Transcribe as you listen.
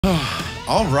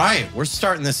All right, we're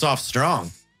starting this off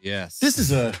strong. Yes. This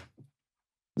is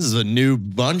a new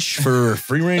bunch for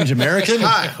Free Range American.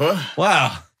 Hi.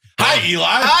 Wow. Hi, Eli.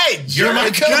 Hi. You're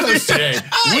my co-host Good. today.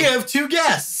 We have two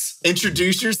guests.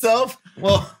 Introduce yourself.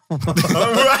 Well, All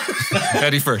right.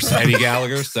 Eddie first. Eddie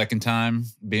Gallagher, second time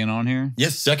being on here.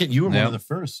 yes, second. You were one Yep. of the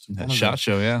first. One That of shot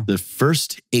show, yeah. the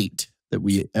first 8 that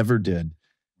we ever did.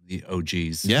 The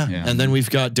OGs. Yeah. And then we've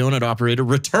got Donut Operator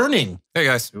returning. Hey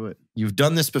guys. Do it. You've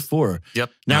done this before.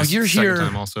 Yep. Now Nice you're second here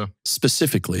time also.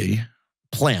 specifically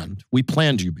planned. We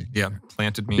planned you being Yeah.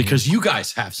 Planted me. because you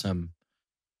guys have some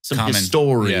Common.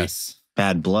 history. Yes.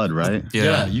 Bad blood, right?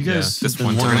 Yeah, you guys This have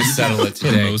one been time We're going to settle it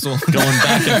today. Mosul. going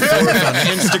back and forth on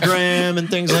Instagram and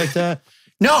things like that.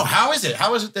 No, how is it?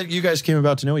 How is it that you guys came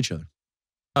about to know each other?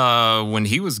 When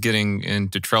he was getting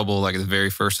into trouble, like at the very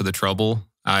first of the trouble,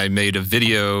 I made a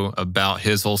video about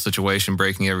his whole situation,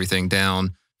 breaking everything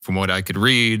down from what I could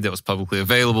read that was publicly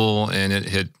available, and it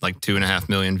hit like 2.5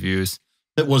 million views.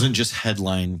 That wasn't just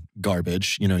headline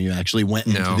garbage. You know, you actually went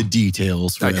into No. the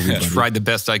details for I everybody. tried the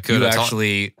best I could. You I talked-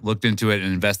 actually looked into it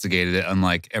and investigated it,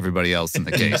 unlike everybody else in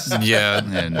the case. yeah,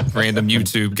 And random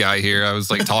YouTube guy here. I was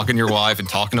like talking to your wife and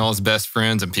talking to all his best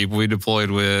friends and people we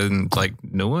deployed with, and like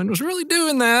no one was really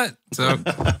doing that. So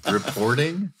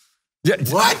Reporting? yeah,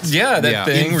 What? Yeah, that Yeah.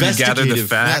 thing where you gather the Investigative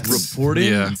facts.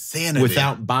 reporting Yeah. Insanity.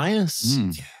 without bias.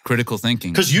 critical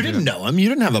thinking. Because you didn't know him. You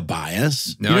didn't have a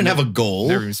bias. No, you didn't I have a goal.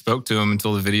 Never even spoke to him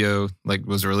until the video like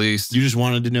was released. You just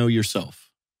wanted to know yourself.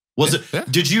 Was it? Yeah.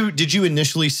 Did you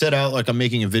initially set out like I'm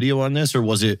making a video on this, or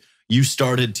was it you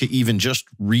started to even just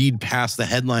read past the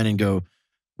headline and go,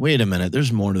 wait a minute,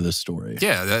 there's more to this story?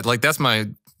 Yeah, that's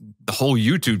the whole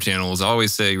YouTube channel is I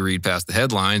always say read past the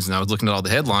headlines, and I was looking at all the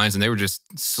headlines and they were just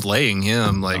slaying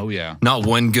him like Oh, yeah. not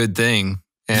one good thing.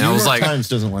 And New I was York like, Times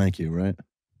doesn't like you, right?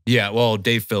 Yeah, well,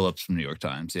 Dave Phillips from New York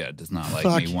Times, does not like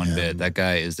Fuck me one him. bit. That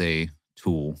guy is a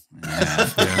tool. And a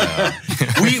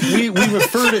half. we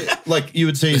refer to like you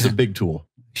would say he's a big tool.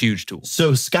 Huge tool.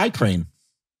 So Sky Crane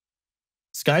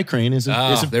is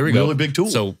a there we really go. big tool.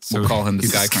 So we'll call him the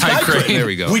Sky Sky Crane. Crane. There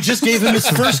we go. We just gave him his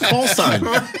first call sign.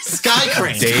 Sky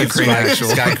Crane. Dave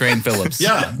Sky Crane Phillips.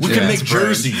 Yeah, we Yeah, can make that's right.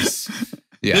 jerseys.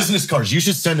 Yeah. Business cards. You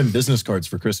should send him business cards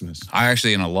for Christmas. I'm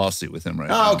actually in a lawsuit with him right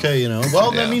now. Oh, okay,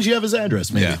 well, Yeah. that means you have his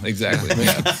address, maybe. Yeah, exactly.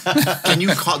 Yeah. Can you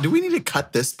call? Do we need to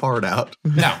cut this part out?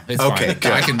 No, it's Okay, fine.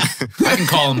 good. I can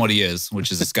call him what he is,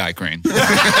 which is a Sky Crane. Other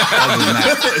than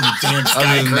that, Damn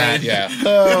other than that, yeah.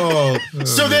 Oh,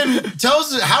 so then tell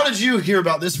us, how did you hear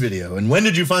about this video and when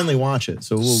did you finally watch it?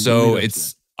 So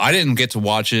I didn't get to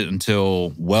watch it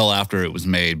until well after it was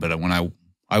made, but when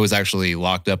I was actually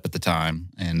locked up at the time,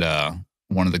 and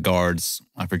one of the guards,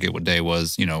 I forget what day it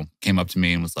was, came up to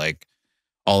me and was like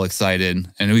all excited,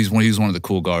 and he was one of the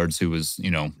cool guards who was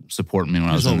supporting me when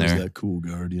I was in there. That cool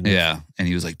guard, Yeah, and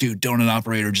he was like, "Dude, Donut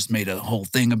Operator just made a whole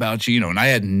thing about you," and I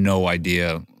had no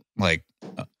idea like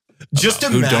Just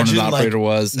who imagine Donut Operator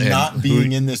was, and not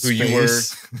being in this who you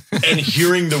space and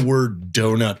hearing the word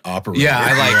donut operator. Yeah,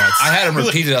 I had him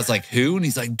repeat it. I was like, "Who?" And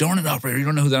he's like, "Donut Operator. You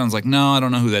don't know who that?" I was like, "No, I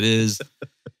don't know who that is."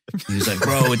 And he's like,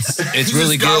 "Bro, it's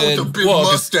really this guy good." with the big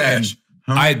 'Cause- mustache.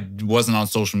 and I wasn't on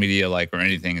social media or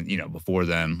anything, before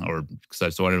then,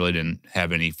 so I really didn't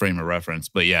have any frame of reference.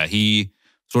 But yeah, he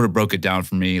sort of broke it down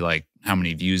for me, like how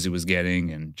many views it was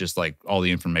getting, and just like all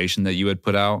the information that you had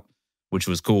put out, which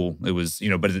was cool. It was,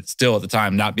 but it's still at the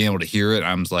time not being able to hear it.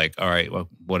 I was like, all right, well,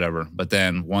 whatever. But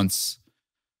then once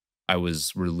I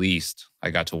was released,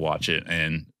 I got to watch it,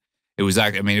 and it was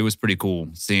it was pretty cool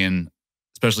seeing,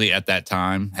 especially at that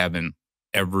time, having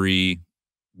every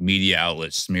media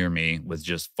outlet smear me with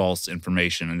just false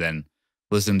information, and then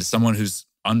listen to someone who's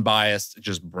unbiased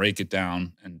just break it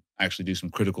down and actually do some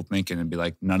critical thinking and be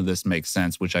like, none of this makes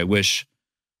sense, which I wish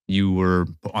you were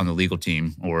on the legal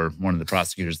team or one of the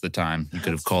prosecutors at the time. You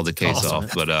could have called the case awesome.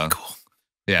 off. But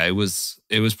yeah, it was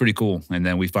pretty cool. And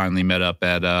then we finally met up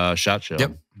at SHOT Show.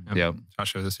 Yep. I'll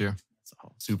show this here.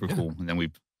 Super cool. And then we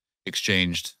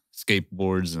exchanged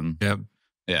skateboards and Yep.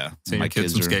 yeah. Send my your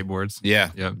kids some are- skateboards.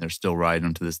 Yeah. Yep. They're still riding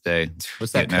them to this day.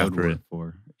 What's that Getting code after word it.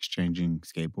 for exchanging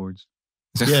skateboards?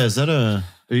 Yeah, are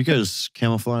you guys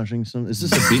camouflaging some? Is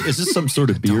this some sort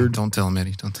of beard? Don't tell him,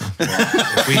 Eddie. Don't tell him.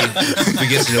 if we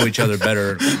get to know each other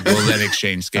better, we'll then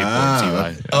exchange skateboards,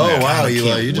 Eli. Oh, wow,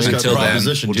 Eli, you just got Until then,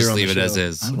 propositioned we'll here just on the leave it as show.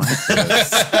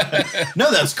 is.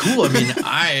 No, that's cool. I mean,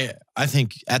 I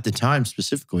think at the time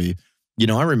specifically,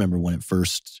 I remember when it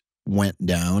first went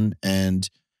down and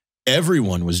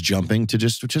everyone was jumping to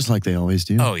just like they always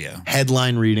do. Oh, yeah.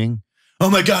 Headline reading. Oh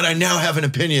my God, I now have an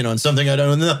opinion on something I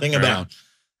know nothing about.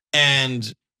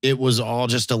 And it was all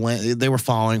just they were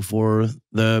falling for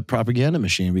the propaganda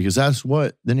machine because that's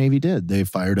what the Navy did. They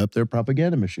fired up their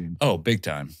propaganda machine. Oh, big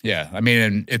time. Yeah. I mean,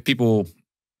 and if people,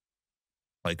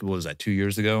 like, what was that, 2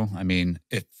 years ago? I mean,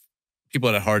 if people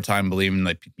had a hard time believing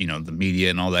like, you know, the media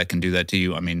and all that can do that to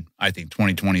you. I mean, I think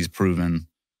 2020 has proven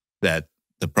that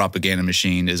the propaganda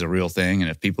machine is a real thing. And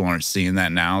if people aren't seeing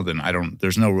that now, then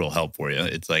there's no real help for you.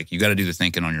 It's like, you got to do the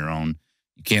thinking on your own.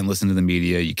 You can't listen to the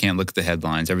media. You can't look at the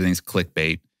headlines. Everything's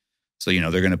clickbait. So, you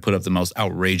know, they're going to put up the most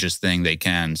outrageous thing they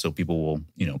can so people will,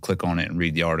 you know, click on it and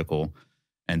read the article.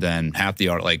 And then half the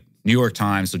art, like New York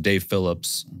Times, so Dave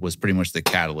Phillips was pretty much the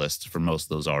catalyst for most of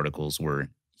those articles where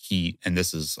and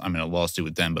this is, I'm in a lawsuit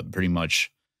with them, but pretty much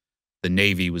the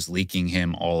Navy was leaking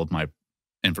him all of my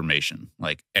information,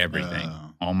 like everything,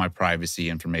 all my privacy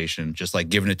information, just like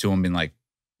giving it to him, being like,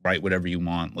 write whatever you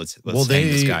want. Let's hang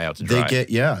this guy out to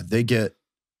dry.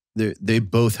 They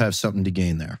both have something to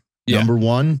gain there. Yeah. Number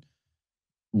one,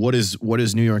 what is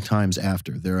New York Times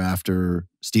after? They're after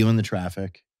stealing the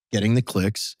traffic, getting the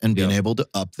clicks, and being able to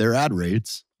up their ad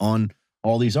rates on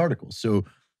all these articles. So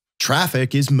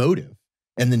traffic is motive.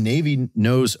 And the Navy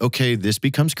knows, okay, this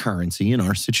becomes currency in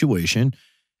our situation.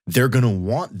 They're going to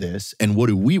want this. And what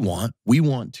do we want? We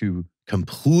want to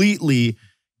completely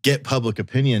get public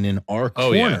opinion in our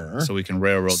corner. Yeah. So we can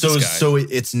railroad this guy. So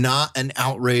it's not an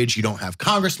outrage. You don't have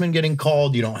congressmen getting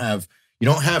called. You don't have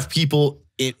people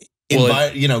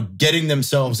getting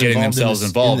themselves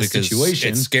involved because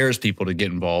situation. It scares people to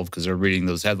get involved because they're reading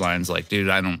those headlines like, dude,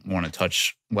 I don't want to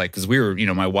touch, like, because we were, you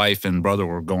know, my wife and brother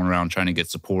were going around trying to get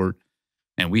support.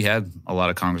 And we had a lot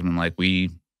of congressmen like,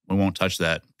 we won't touch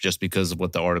that just because of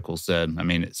what the article said. I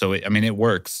mean, it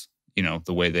works, you know,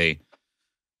 the way they,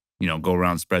 you know, go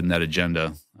around spreading that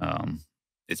agenda.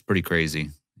 It's pretty crazy.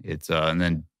 It's and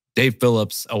then Dave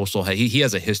Phillips also he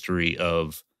has a history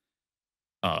of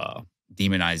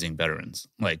demonizing veterans.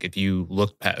 Like if you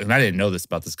look past, and I didn't know this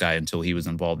about this guy until he was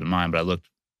involved in mine, but I looked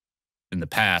in the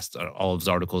past, all of his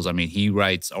articles. I mean, he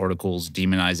writes articles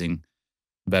demonizing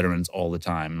veterans all the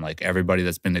time. Like everybody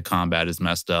that's been to combat is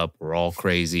messed up. We're all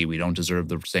crazy. We don't deserve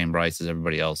the same rights as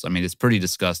everybody else. I mean, it's pretty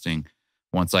disgusting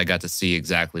once I got to see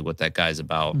exactly what that guy's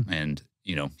about. And,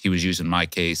 you know, he was using my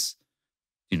case,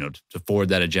 you know, to forward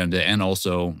that agenda. And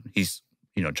also he's,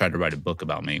 you know, tried to write a book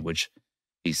about me, which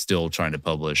he's still trying to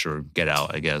publish or get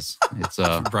out, I guess. It's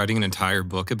writing an entire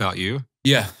book about you.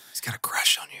 Yeah. He's got a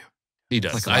crush on you. He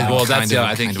does. Like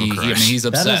I think he's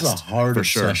obsessed. That is a hard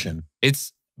Sure. obsession.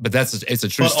 But it's a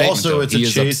true statement. But also, though. it's He a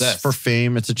is chase obsessed. for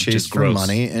fame. It's a chase for gross.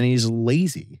 money, and he's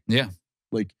lazy. Yeah.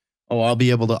 Like, I'll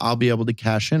be able to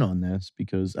cash in on this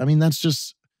because I mean that's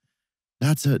just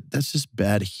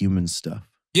bad human stuff.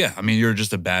 Yeah, I mean you're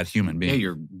just a bad human being. Yeah,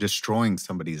 you're destroying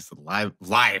somebody's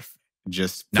life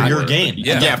just For your gain.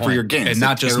 Yeah, for your gain. And It's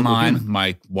not a just terrible mine, human.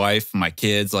 my wife, my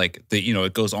kids. Like you know,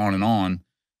 it goes on and on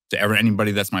to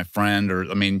anybody that's my friend. Or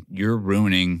I mean, you're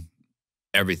ruining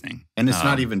everything. And it's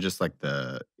not even just like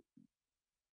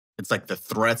it's like the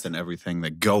threats and everything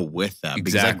that go with that.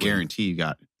 Because I Exactly. guarantee you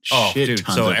got Oh, shit dude,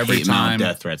 tons so of every hate mail and time-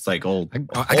 death threats. Like I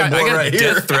got right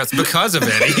here. death threats because of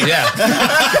Eddie. Yeah.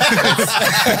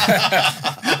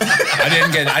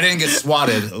 I didn't get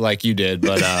swatted like you did,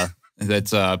 but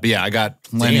but yeah, I got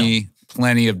plenty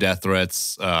of death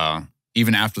threats.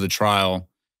 Even after the trial,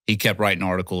 he kept writing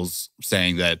articles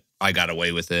saying that I got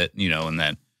away with it, you know, and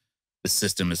that the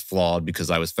system is flawed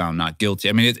because I was found not guilty.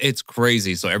 I mean, it's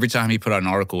crazy. So every time he put out an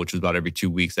article, which was about every 2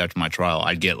 weeks after my trial,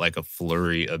 I'd get like a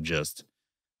flurry of just,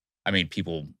 I mean,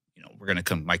 people, you know, we're going to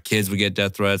come, my kids would get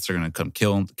death threats. They're going to come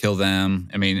kill them.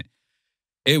 I mean,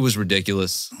 it was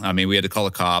ridiculous. I mean, we had to call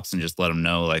the cops and just let them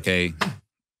know, like, hey,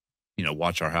 you know,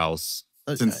 watch our house.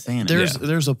 It's insanity.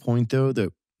 There's a point though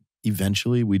that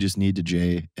eventually we just need to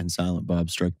Jay and Silent Bob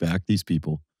strike back these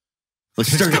people.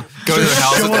 Let's start Go to their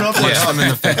house showing and up punch like, them in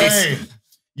the face. Hey,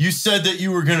 you said that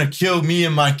you were gonna kill me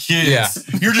and my kids. Yeah.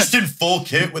 You're just in full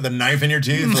kit with a knife in your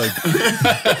teeth. Like,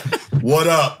 what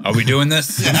up? Are we doing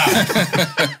this? Yeah.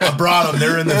 I brought them.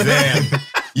 They're in the van.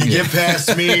 You get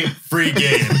past me, free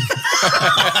game.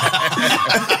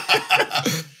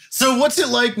 So what's it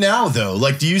like now, though?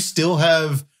 Like, do you still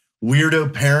have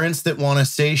weirdo parents that want to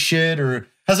say shit, or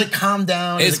has it calmed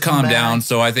down? It's calmed down.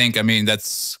 So I think, I mean,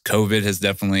 COVID has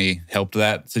definitely helped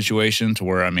that situation to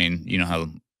where, I mean, you know how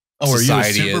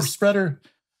society are you a super is. spreader?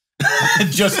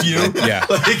 Just you? Yeah.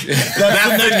 Like,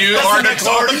 that's the new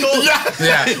article.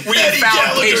 Yeah. We Eddie found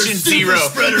Gallagher, patient super zero.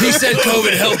 spreader. He said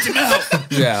COVID helped him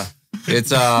out. Yeah. It's,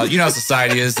 you know how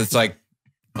society is. It's like,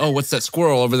 oh, what's that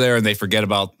squirrel over there? And they forget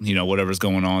about, you know, whatever's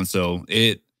going on. So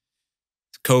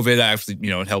COVID actually, you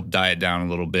know, it helped die it down a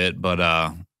little bit.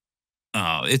 But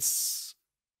it's,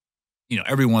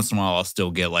 every once in a while I'll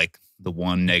still get like the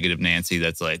one negative Nancy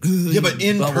that's like, yeah, but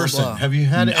in blah, blah, person, blah. have you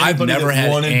had anybody I've never that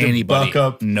had wanted anybody. to buck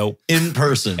up Nope. in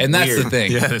person? And that's Weird. the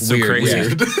thing. Yeah, it's so crazy.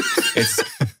 Weird.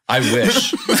 I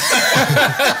wish.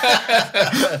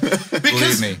 Because,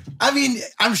 Believe me. I mean,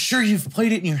 I'm sure you've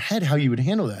played it in your head how you would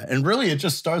handle that. And really, it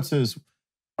just starts as,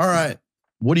 all right,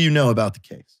 what do you know about the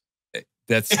case?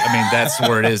 That's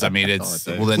where it is. I mean, it's,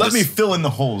 well, then Let me just fill in the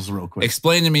holes real quick.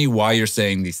 explain to me why you're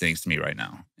saying these things to me right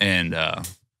now. And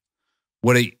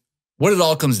what it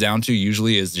all comes down to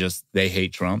usually is just they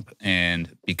hate Trump.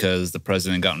 And because the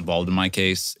president got involved in my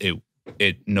case,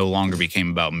 it no longer became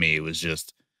about me. It was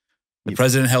just, the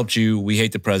president helped you. We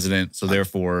hate the president. So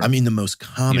therefore, I mean, the most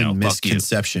common fuck you.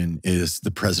 misconception is the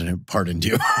president pardoned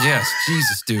you. Yes,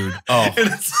 Jesus, dude. oh, And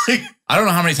it's like, I don't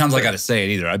know how many times I got to say it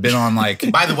either. I've been on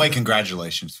like, By the way,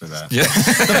 congratulations for that. Yeah.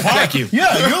 thank you.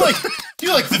 yeah, you're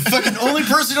like the fucking only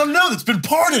person I know that's been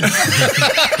pardoned. I'm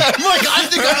like, I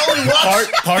think I only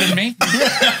watched. Pardon me?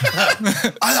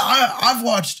 I've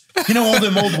watched, all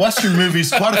them old Western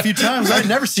movies quite a few times. I've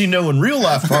never seen no one real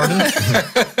life pardoned.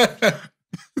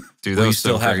 Dude, Well, that you was so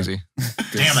still haven't. crazy.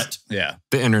 Damn it. Yeah.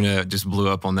 The internet just blew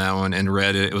up on that one, and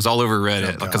Reddit. It was all over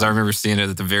Reddit because I remember seeing it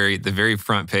at the very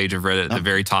front page of Reddit at the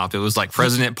very top. It was like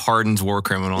President pardons war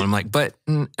criminal. And I'm like, but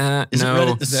Isn't no.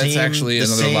 Reddit the That's same, actually the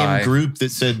another same lie. group that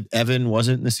said Evan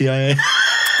wasn't in the CIA?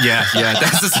 Yeah,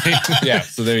 that's the same. Yeah.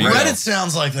 So there you go. Reddit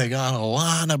sounds like they got a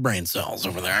lot of brain cells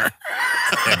over there.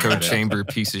 Echo chamber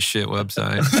piece of shit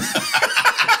website.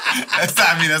 That's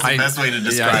the best way to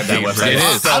describe that hate website. Reddit. It's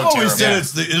It is. so I've always terrible.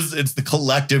 said it's the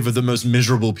collective of the most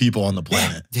miserable people on the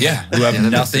planet. Yeah. Who have that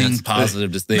makes nothing sense.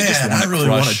 positive. They just Man, want I to really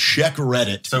crush. want to check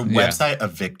Reddit. So Yeah. website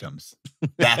of victims.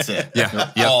 That's it.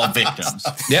 Yeah. All victims.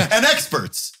 Yeah. And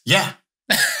experts. Yeah.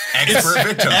 Expert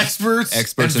victims.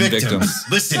 Experts and victims.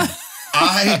 Listen,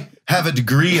 I have a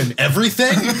degree in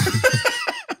everything,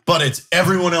 but it's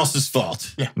everyone else's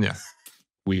fault. Yeah.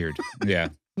 Weird. Yeah.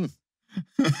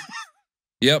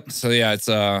 Yep. So yeah, it's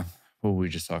what were we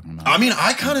just talking about? I mean,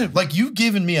 I kind of like you've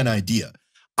given me an idea.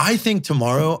 I think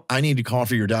tomorrow I need to call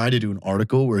for your die to do an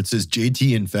article where it says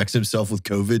JT infects himself with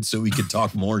COVID so we can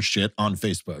talk more shit on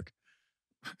Facebook.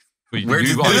 Where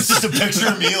did It's just a picture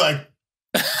of me like,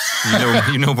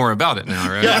 you know more about it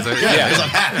now, right? yeah, Is that- yeah. It's like,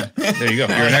 "Ha." There you go.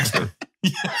 You're an expert.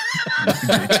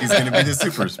 He's going to be the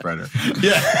super spreader.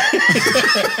 Yeah.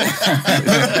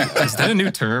 Is that a new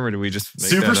term, or do we just make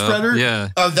Super that up? spreader? Yeah.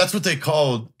 That's what they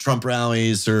call Trump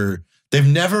rallies, or they've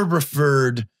never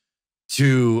referred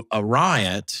to a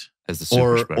riot As the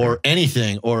super spreader. or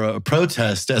anything or a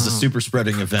protest as a Oh, super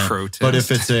spreading event. protest. But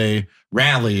if it's a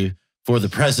rally for the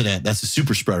president, that's a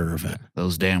super spreader event.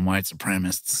 Those damn white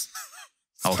supremacists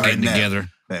all Spreading getting that- together,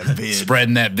 That vid.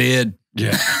 spreading that vid.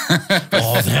 Yeah.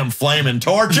 All them flaming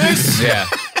torches. Yeah.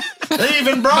 They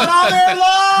even brought all their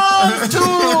lawn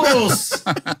tools.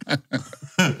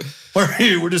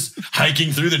 We're just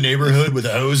hiking through the neighborhood with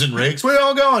a hose and rakes. Where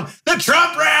all going? The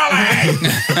Trump rally.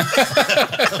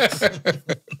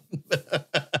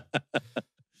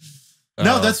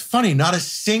 No, that's funny. Not a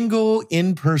single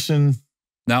in-person.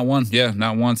 Not one. Yeah,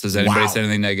 not once has anybody Wow. said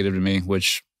anything negative to me,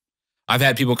 which I've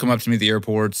had people come up to me at the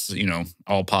airports,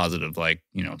 all positive, like,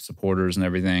 supporters and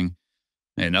everything.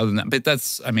 And other than that, but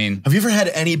that's, I mean, Have you ever had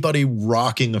anybody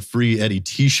rocking a Free Eddie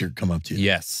t-shirt come up to you?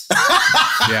 yes.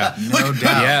 Yeah. No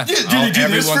doubt. Yeah. Did they do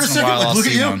Every this for a once in a second? while, Like, I'll look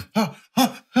at see you.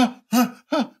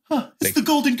 one. It's the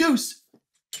golden goose.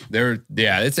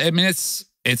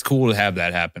 It's cool to have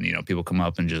that happen. People come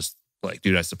up and just like,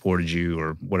 dude, I supported you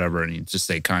or whatever. And you just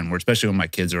say kind words, especially when my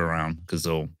kids are around, because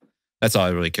that's all I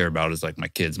really care about is like my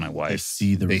kids, my I wife.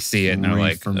 see They see it and they're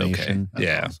like, okay, reformation. That's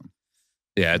yeah. awesome.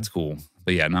 Yeah, it's cool.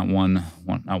 But yeah, not one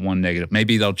negative.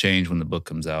 Maybe they'll change when the book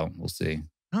comes out. We'll see.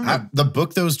 The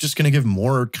book, though, is just going to give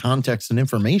more context and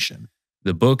information.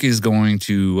 The book is going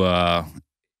to,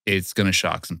 it's going to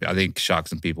shock some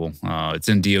people. It's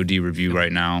in DOD review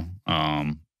right now.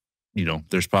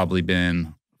 There's probably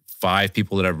been 5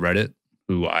 people that have read it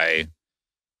who I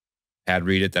had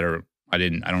read it I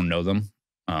don't know them.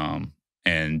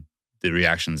 And the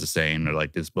reaction's the same. They're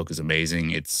like, this book is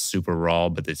amazing. It's super raw,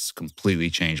 but it's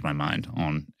completely changed my mind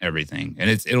on everything. And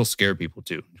it'll scare people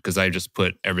too, because I just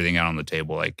put everything out on the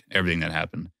table, like everything that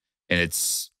happened. And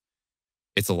it's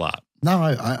a lot. No,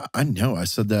 I know. I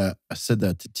said that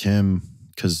to Tim,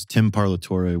 because Tim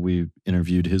Parlatore, we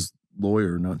interviewed his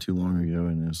lawyer not too long ago,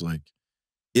 and it was like,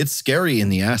 it's scary in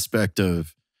the aspect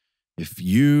of if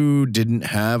you didn't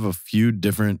have a few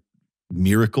different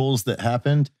miracles that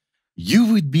happened, you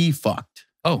would be fucked.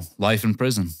 Oh, life in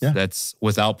prison. Yeah. That's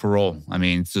without parole. I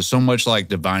mean, so much like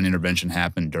divine intervention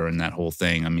happened during that whole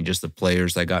thing. I mean, just the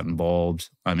players that got involved.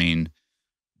 I mean,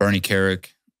 Bernie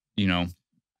Carrick, you know,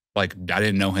 like I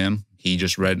didn't know him. He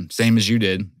just read, same as you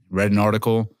did, read an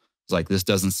article. Was like, this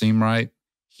doesn't seem right.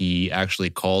 He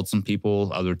actually called some people,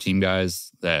 other team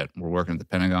guys that were working at the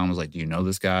Pentagon, was like, do you know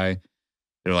this guy?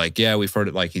 They're like, yeah, we've heard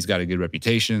it. Like, he's got a good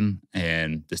reputation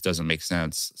and this doesn't make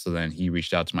sense. So then he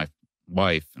reached out to my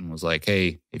wife and was like,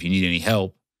 hey, if you need any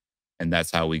help. And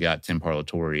that's how we got Tim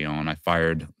Parlatore on. I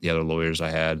fired the other lawyers I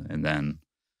had, and then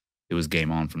it was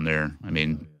game on from there. I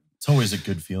mean, it's always a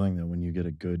good feeling though when you get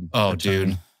a good. Oh,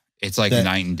 dude, it's like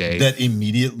night and day. That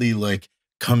immediately like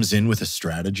comes in with a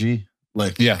strategy.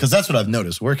 Like, yeah, because that's what I've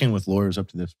noticed working with lawyers up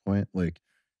to this point. Like,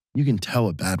 you can tell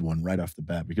a bad one right off the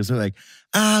bat because they're like,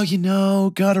 oh, you know,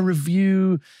 got to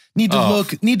review, need to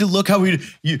look how when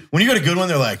you got a good one,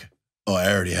 they're like, oh,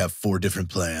 I already have 4 different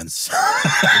plans.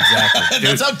 Exactly. Dude,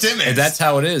 that's how Tim is. And that's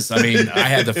how it is. I mean, I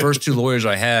had the first 2 lawyers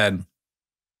I had,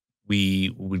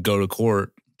 we would go to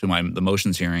court to the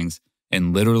motions hearings,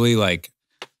 and literally like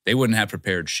they wouldn't have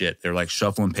prepared shit. They're like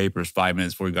shuffling papers 5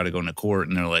 minutes before we got to go into court.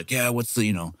 And they're like, yeah, what's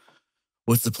the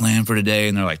plan for today?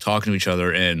 And they're like talking to each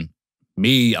other. And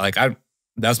me, like that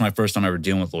was my first time ever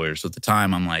dealing with lawyers. So at the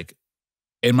time, I'm like,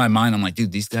 in my mind, I'm like,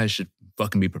 dude, these guys should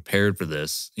fucking be prepared for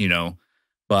this, you know?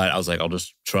 But I was like, I'll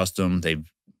just trust them. They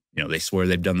swear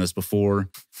they've done this before.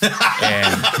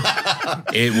 And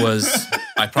it was,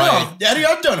 Daddy,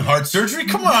 I've done heart surgery.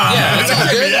 Come on. Yeah, it's all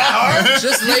good. That hard.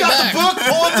 Just lay back. The book,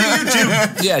 pull it to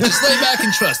YouTube. Yeah, just lay back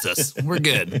and trust us. We're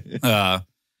good.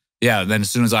 Yeah, then as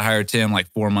soon as I hired Tim, like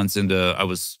 4 months into, I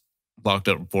was locked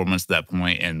up 4 months at that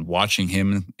point, and watching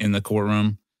him in the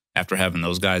courtroom after having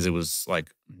those guys, it was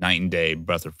like night and day,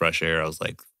 breath of fresh air. I was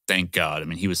like, thank God. I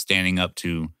mean, he was standing up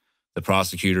to the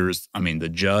prosecutors. I mean, the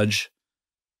judge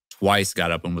twice got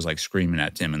up and was like screaming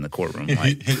at Tim in the courtroom.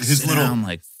 Like, his little, down,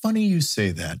 like, funny you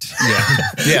say that.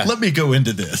 Yeah. Yeah. Let me go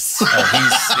into this.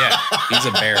 He's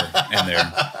a bear in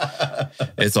there.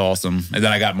 It's awesome. And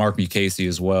then I got Mark Mukasey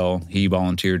as well. He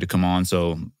volunteered to come on.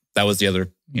 So that was the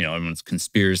other, everyone's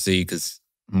conspiracy, because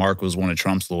Mark was one of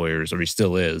Trump's lawyers, or he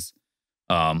still is.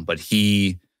 But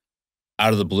he,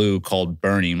 out of the blue, called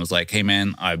Bernie and was like, hey,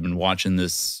 man, I've been watching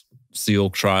this SEAL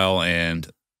trial and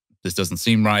this doesn't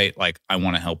seem right. Like, I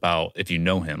want to help out if you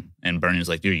know him. And Bernie was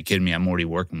like, dude, are you kidding me? I'm already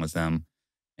working with them.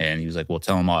 And he was like, well,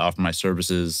 tell him I'll offer my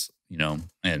services,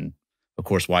 and of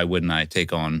course, why wouldn't I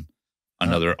take on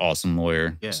another awesome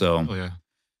lawyer? Yeah. So,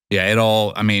 yeah,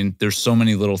 there's so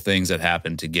many little things that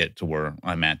happen to get to where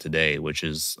I'm at today, which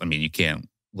is, you can't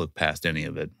look past any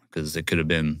of it, because it could have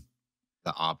been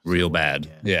the opposite, real bad.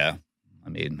 Yeah.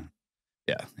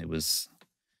 It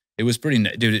was pretty,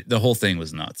 dude, the whole thing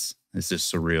was nuts. It's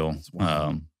just surreal,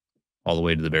 all the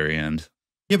way to the very end.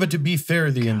 Yeah, but to be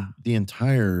fair, the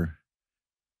entire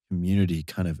community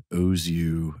kind of owes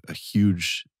you a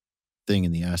huge thing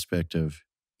in the aspect of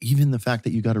even the fact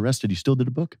that you got arrested, you still did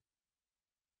a book.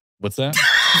 What's that? The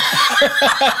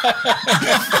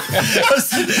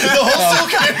whole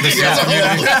community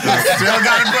still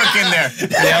got a book in there.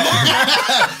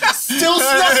 Yeah. Still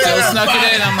snuck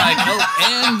it in. I'm like, oh,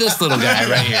 and this little guy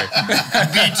right here.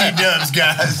 BT dubs,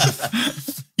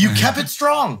 guys. You kept it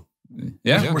strong.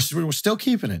 Yeah. We're still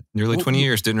keeping it. Nearly 20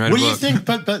 years, didn't write a book. What do you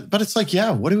think? But it's like,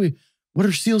 yeah, what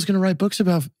are SEALs going to write books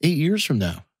about 8 years from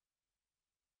now?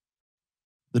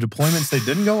 The deployments they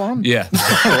didn't go on? Yeah.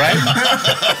 Right?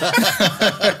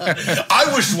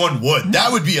 I wish one would.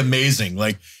 That would be amazing.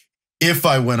 Like, if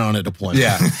I went on a deployment.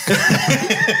 Yeah.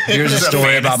 Here's a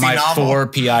story about my novel. 4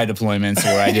 PI deployments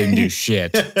where I didn't do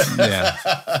shit.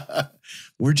 Yeah.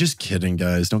 We're just kidding,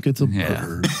 guys. Don't get the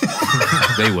bird.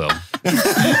 They will.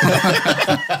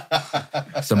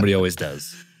 Somebody always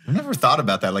does. I never thought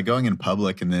about that, like going in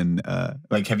public and then,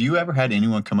 have you ever had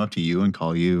anyone come up to you and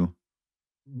call you?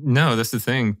 No, that's the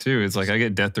thing, too. It's like I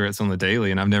get death threats on the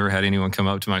daily, and I've never had anyone come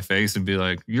up to my face and be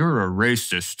like, you're a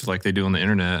racist, like they do on the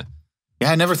internet.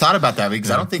 Yeah, I never thought about that,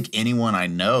 because I don't think anyone I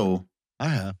know. I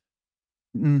have.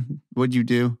 What'd you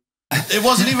do? It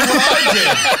wasn't even what I did.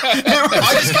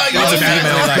 I just got yelled at.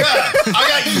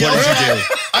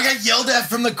 I got yelled at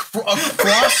from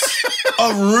across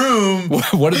a room.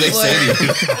 What did they say to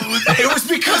you? It was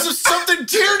because of something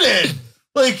Tyr did.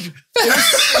 Like,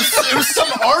 it was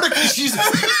some article. She's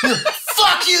like,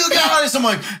 fuck you guys. I'm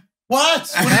like,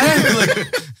 what? Like,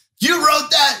 you wrote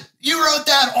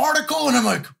that article? And I'm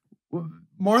like,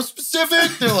 more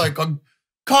specific? They're like,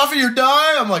 coffee or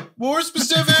die? I'm like, more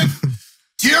specific?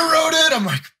 Tyr wrote it? I'm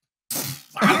like,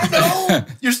 I don't know.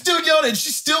 You're still yelling. And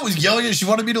she still was yelling. She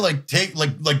wanted me to like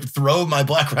throw my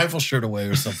Black Rifle shirt away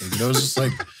or something. It was just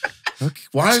like, Okay,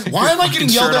 why am I getting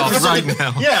yelled at right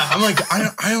now? Yeah, I'm like,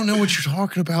 I don't know what you're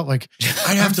talking about. Like,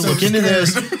 I have to look into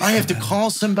this. I have to call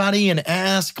somebody and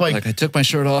ask. Like I took my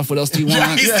shirt off. What else do you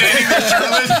want? He's standing there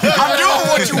shirtless. I'm doing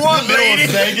what you want, lady.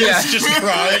 Vegas, just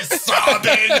crying,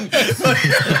 sobbing.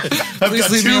 I've got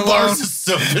leave me 2 alone. bars of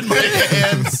soap in my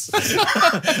hands.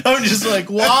 I'm just like,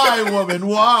 why, woman?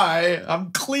 Why?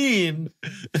 I'm clean.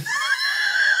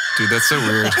 Dude, that's so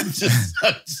weird. I'm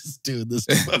just doing this.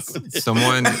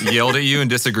 Someone yelled at you and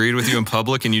disagreed with you in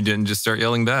public, and you didn't just start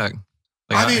yelling back.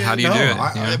 Like, how do you do it?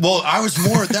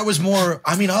 That was more,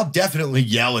 I mean, I'll definitely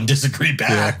yell and disagree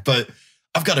back, but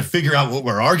I've got to figure out what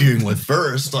we're arguing with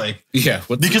first. Like,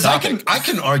 because I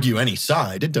can argue any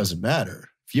side. It doesn't matter.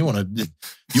 If you want to,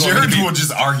 Jared will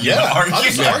just argue. Yeah, I'll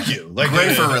just argue. Like,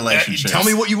 great for relationships. Tell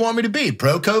me what you want me to be.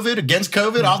 Pro COVID, against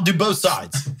COVID. I'll do both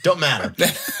sides. Don't matter. You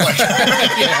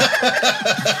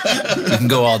can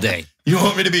go all day. You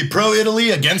want me to be pro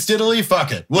Italy, against Italy?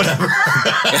 Fuck it. Whatever.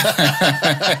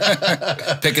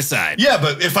 Pick a side. Yeah,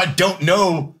 but if I don't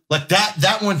know, like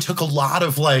that one took a lot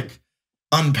of like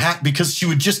unpack because she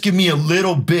would just give me a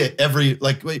little bit every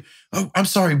like, wait, oh, I'm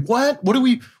sorry, what? What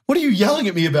are you yelling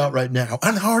at me about right now?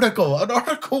 An article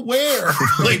where?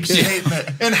 Like,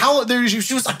 and how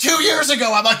she was like 2 years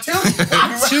ago. I'm like, 2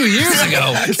 years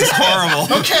ago. This is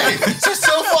horrible. Okay,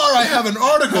 so far I have an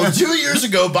article 2 years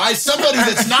ago by somebody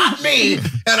that's not me,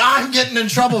 and I'm getting in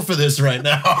trouble for this right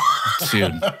now.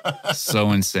 Dude,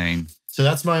 so insane. So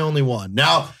that's my only one.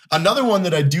 Now, another one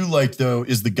that I do like, though,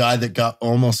 is the guy that got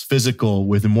almost physical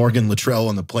with Morgan Luttrell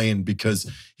on the plane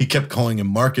because he kept calling him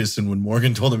Marcus. And when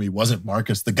Morgan told him he wasn't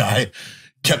Marcus, the guy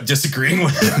kept disagreeing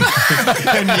with him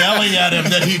and yelling at him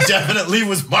that he definitely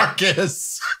was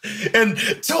Marcus and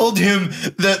told him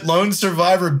that Lone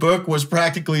Survivor book was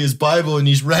practically his Bible and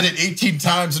he's read it 18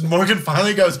 times. And Morgan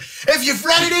finally goes, if you've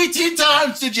read it 18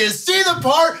 times, did you see the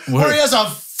part where he has a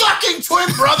fucking twin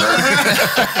brother?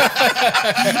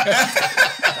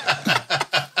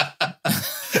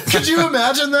 Could you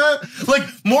imagine that? Like,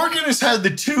 Morgan has had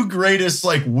the 2 greatest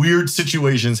like weird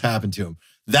situations happen to him.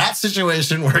 That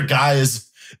situation where a guy is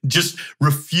just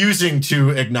refusing to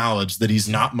acknowledge that he's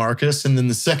not Marcus, and then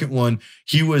the second one,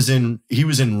 he was in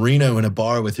Reno in a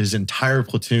bar with his entire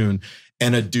platoon,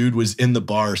 and a dude was in the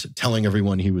bar telling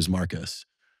everyone he was Marcus.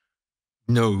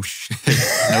 No shit.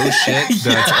 No shit.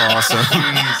 That's awesome.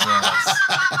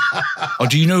 Oh,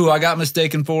 do you know who I got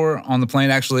mistaken for on the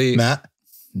plane, actually? Matt?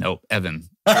 Nope, Evan.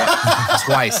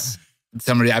 Twice.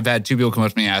 I've had 2 people come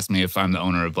up to me and ask me if I'm the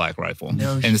owner of Black Rifle.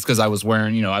 No, and it's because I was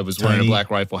wearing, wearing a Black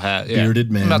Rifle hat. Yeah. Bearded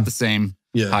man. About the same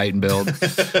height and build. I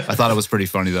thought it was pretty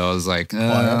funny, though. I was like,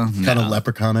 kind of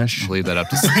leprechaun-ish. I'll leave that up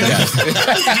to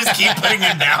You just keep putting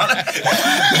him down.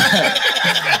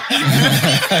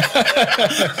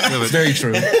 It's very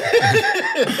true.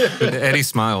 But Eddie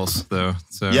smiles, though.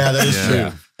 So Yeah, that is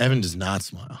true. Evan does not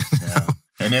smile. Yeah.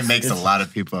 And it makes a lot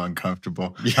of people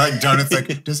uncomfortable. Like, Donut's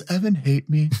like, does Evan hate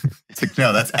me? It's like,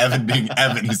 no, that's Evan being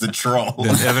Evan. He's a troll.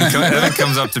 Evan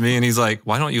comes up to me and he's like,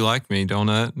 why don't you like me,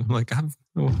 Donut? I'm like,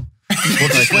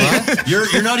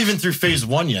 You're not even through phase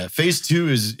 1 yet. Phase 2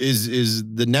 is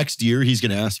the next year. He's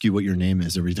going to ask you what your name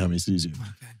is every time he sees you.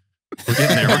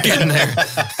 Okay. We're getting there.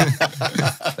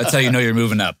 That's how you know you're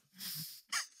moving up.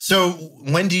 So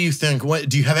when do you think,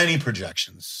 do you have any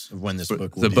projections of when this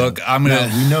book will be? The book,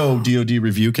 we know DOD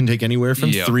review can take anywhere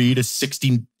from 3 to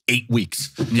 68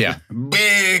 weeks. Yeah.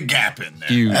 Big gap in there.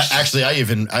 Huge. Actually, I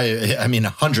mean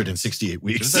 168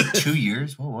 weeks. Was that 2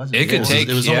 years? What was it? It could take,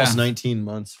 it was almost 19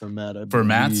 months for Matt. For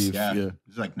Matt's? Yeah. It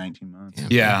was like 19 months.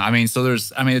 Yeah. I mean,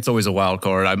 it's always a wild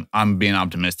card. I'm being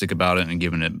optimistic about it and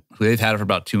giving it, they've had it for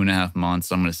about 2.5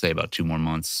 months. I'm going to say about 2 more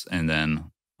months. And then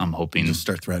I'm hoping just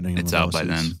start threatening it's out by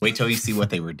then. Wait till you see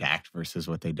what they redact versus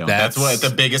what they don't. That's what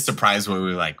the biggest surprise where we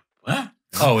were like, what?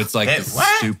 Oh, it's like the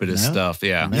stupidest stuff.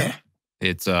 Yeah. Yeah.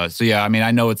 It's so yeah, I mean,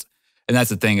 I know it's, and that's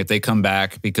the thing, if they come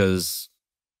back, because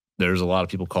there's a lot of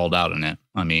people called out in it.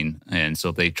 I mean, and so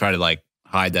if they try to like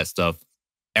hide that stuff,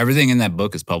 everything in that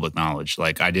book is public knowledge.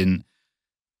 Like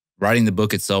writing the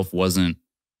book itself wasn't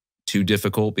too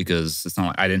difficult because it's not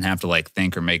like I didn't have to like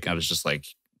think or make, I was just like,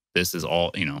 this is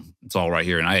all, it's all right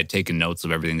here. And I had taken notes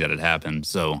of everything that had happened.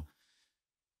 So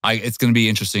it's going to be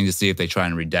interesting to see if they try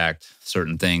and redact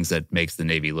certain things that makes the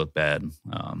Navy look bad.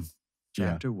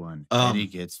 Chapter 1, Eddie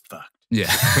gets fucked. Yeah.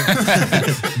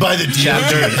 By the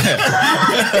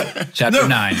Chapter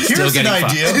 9, still getting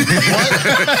fucked.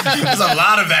 There's a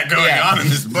lot of that going on in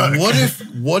this book.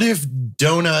 What if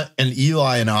Donut and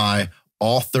Eli and I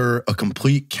author a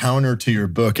complete counter to your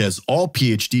book as all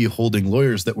PhD holding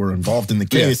lawyers that were involved in the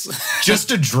case, just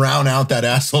to drown out that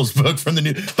asshole's book from the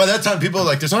news. By that time, people are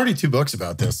like, there's already 2 books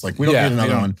about this. Like, we don't need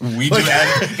another one. We do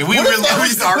if we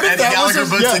release our Eddie Gallagher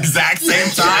books exact same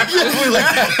time. We're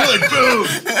like, boom,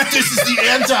 this is the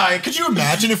anti. Could you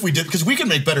imagine if we did? Because we can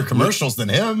make better commercials than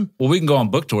him. Well, we can go on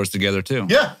book tours together too.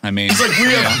 Yeah. I mean, it's like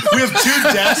we have 2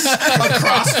 desks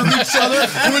across from each other,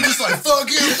 and we're just like, fuck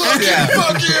you, fuck you,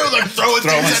 fuck you. Like, throwing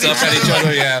stuff at each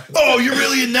other. Yeah. Oh, you're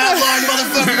really in that line,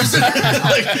 motherfuckers.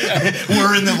 Like,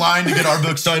 we're in the line to get our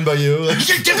book signed by you. Like,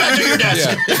 get back to your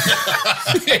desk.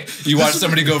 Yeah. You watch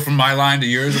somebody go from my line to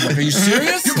yours. I'm like, are you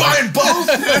serious? You're buying both?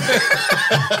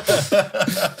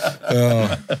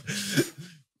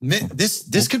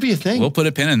 This could be a thing. We'll put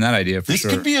a pin in that idea for this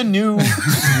sure. This could be a new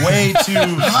way to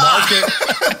market.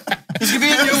 This could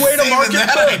be a new way to market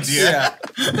that books. idea.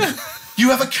 Yeah. You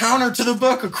have a counter to the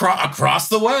book across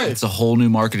the way. It's a whole new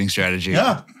marketing strategy.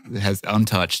 Yeah. It has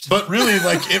untouched. But really,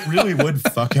 like, it really would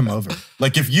fuck him over.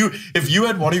 Like, if you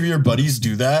had one of your buddies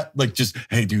do that, like, just,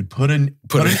 hey, dude, put an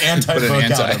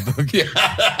anti-book out of the book. Yeah.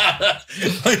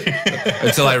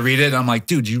 Until I read it, and I'm like,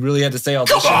 dude, you really had to say all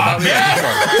this shit about me? You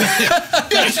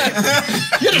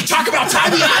had to talk about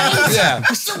tiny islands? Yeah.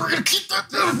 So we're going to keep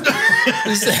that.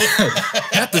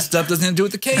 Half the stuff doesn't have to do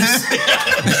with the case.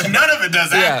 None of it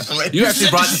does, actually. You actually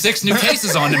brought 6 new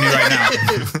cases onto me right now.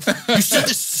 You said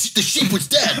the sheep was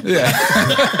dead. Yeah.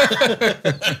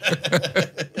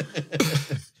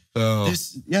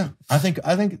 I think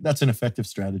that's an effective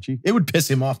strategy. It would piss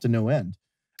him off to no end.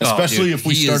 Especially if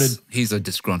we started. He's a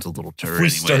disgruntled little turd. If we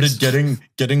started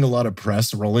getting a lot of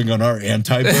press rolling on our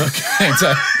anti-book.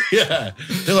 Yeah.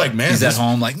 They're like, man, he's at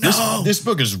home like, no. This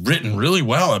book is written really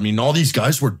well. I mean, all these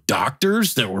guys were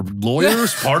doctors that were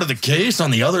lawyers, part of the case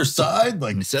on the other side.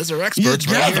 Like, he says they're experts.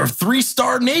 Yeah, right they're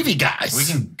 3-star Navy guys. We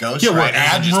can ghostwrite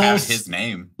and just have his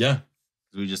name. Yeah.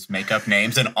 We just make up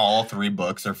names, and all 3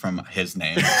 books are from his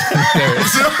name. So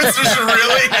it's just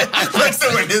really like,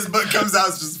 so when his book comes out,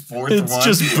 it's just 4th one. It's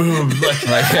just boom.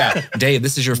 Like, yeah, Dave,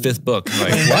 this is your 5th book.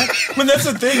 Like, what? But that's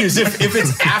the thing is, if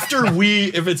it's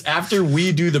after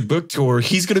we do the book tour,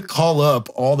 he's gonna call up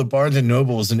all the Barnes and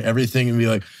Nobles and everything and be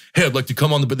like, "Hey, I'd like to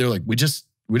come on the." But they're like, "We just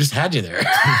had you there."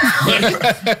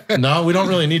 Like, no, we don't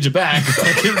really need you back.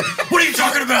 What are you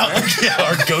talking about?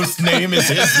 Our ghost name is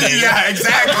his name. Yeah,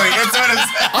 exactly. That's what it's.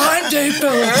 I'm Dave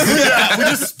Phillips. Yeah, we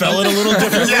just spell it a little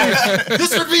differently. Yeah.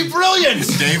 This would be brilliant.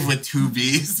 Dave with 2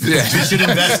 B's. Yeah. We should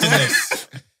invest in this.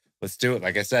 Let's do it.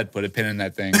 Like I said, put a pin in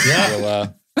that thing. Yeah.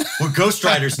 We're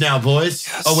ghostwriters now, boys.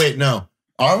 Yes. Oh, wait, no.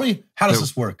 Are we? How does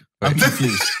this work? I'm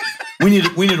confused. We need a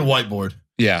whiteboard.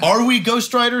 Yeah. Are we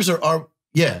ghostwriters or are...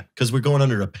 Yeah, because we're going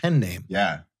under a pen name.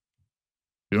 Yeah.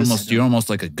 You're almost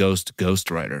like a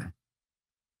ghostwriter.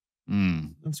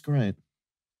 That's great.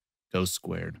 Ghost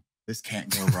squared. This can't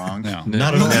go wrong. No.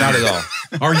 Not at all. Not at all.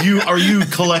 Are you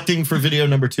collecting for video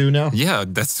number 2 now? Yeah,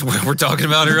 that's what we're talking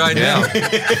about it right now.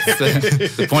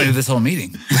 It's the point of this whole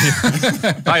meeting.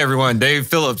 Hi, everyone. Dave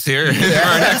Phillips here for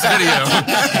our next video.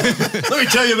 Let me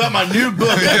tell you about my new book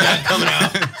I got coming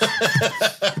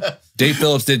out. Dave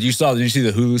Phillips did you see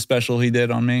the Hulu special he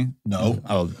did on me? No.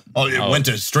 Oh, it went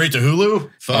straight to Hulu?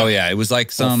 Fuck. Oh, yeah. It was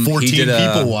like some... 14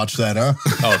 people watched that, huh?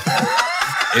 Oh,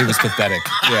 it was pathetic.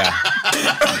 Yeah.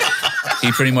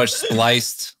 He pretty much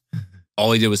spliced...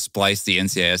 All he did was splice the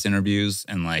NCIS interviews,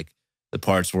 and like the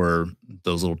parts where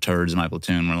those little turds in my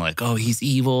platoon were like, oh, he's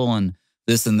evil and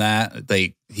this and that.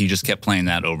 He just kept playing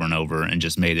that over and over and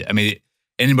just made it... I mean,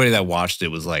 anybody that watched it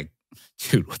was like,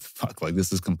 dude, what the fuck? Like,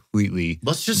 this is completely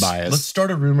biased. Let's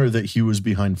start a rumor that he was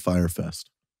behind Firefest.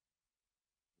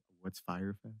 What's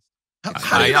Firefest?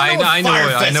 I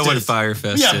know what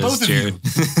Firefest is. Yeah, both of you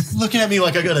looking at me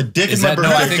like I got a dick in my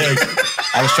birthday cake.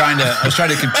 I was trying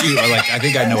to compute. I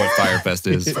think I know what Firefest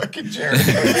is. Fucking Jared.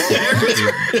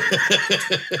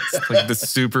 It's like the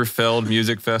Superfeld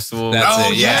Music Festival. That's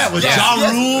it. Yeah, with Ja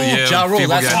Rule. Yeah, Ja Rule.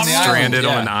 People That's got on the stranded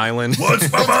island. on an island.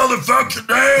 What's my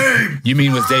motherfucking name? You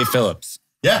mean with Dave Phillips?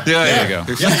 Yeah. There you go.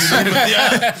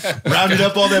 Yeah. Rounded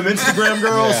up all them Instagram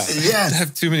girls. Yeah. I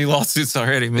have too many lawsuits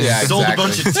already, man. Yeah, Sold exactly. a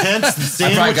bunch of tents and sandwiches.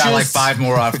 I probably got like 5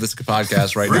 more off this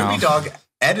podcast right now. Ruby Dog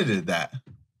edited that.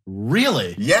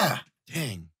 Really? Yeah.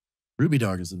 Dang. Ruby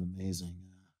Dog is an amazing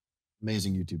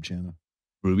YouTube channel.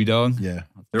 Ruby Dog? Yeah.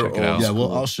 They're Check it out. old. Yeah,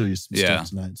 well, I'll show you some Yeah. stuff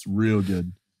tonight. It's real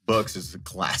good. Books is a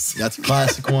classic. That's a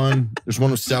classic one. There's one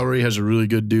with Celery, has a really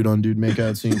good dude on dude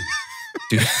makeout scene.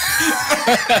 Dude.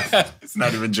 It's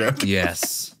not even a joke.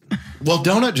 Yes. Well,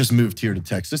 Donut just moved here to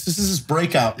Texas. This is his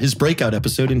breakout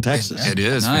episode in Texas. It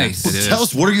is. Nice. Man. It is. Tell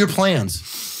us, what are your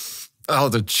plans? Oh,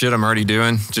 the shit I'm already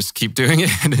doing. Just keep doing it.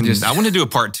 And I want to do a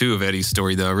part 2 of Eddie's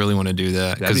story, though. I really want to do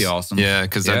that. That'd be awesome. Yeah,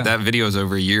 because that video is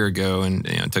over a year ago, and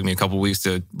it took me a couple weeks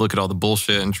to look at all the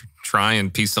bullshit and try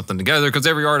and piece something together, because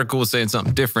every article was saying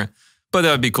something different. But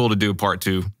that would be cool to do a part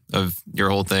 2 of your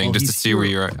whole thing, just to see where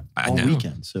you're at. All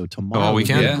weekend. So tomorrow all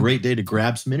weekend? would be a great day to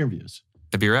grab some interviews.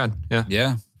 That'd be rad. Yeah.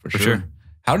 Yeah, for sure.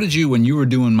 How did you, when you were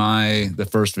doing the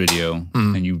first video,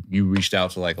 and you reached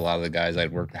out to like a lot of the guys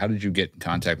I'd worked, how did you get in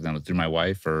contact with them? Through my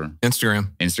wife or?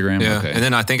 Instagram. Yeah. Okay. And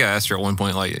then I think I asked her at one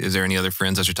point, like, is there any other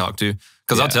friends I should talk to?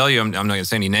 Because I'll tell you, I'm not going to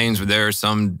say any names, but there are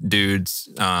some dudes,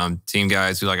 team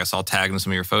guys who like I saw tagged in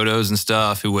some of your photos and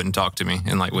stuff who wouldn't talk to me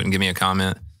and like wouldn't give me a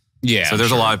comment. Yeah. So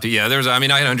there's a lot of, I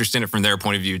mean, I understand it from their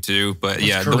point of view too, but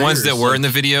the ones that were in the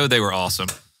video, they were awesome.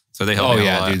 So they helped me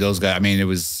a lot. Dude, those guys, I mean, it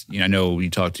was, I know you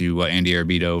talked to Andy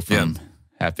Arbito from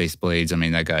Half Face Blades. I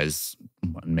mean, that guy's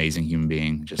an amazing human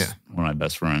being, just one of my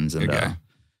best friends. And,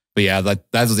 but yeah, that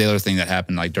was the other thing that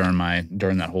happened like during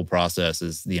that whole process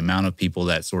is the amount of people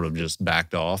that sort of just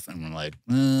backed off and were like,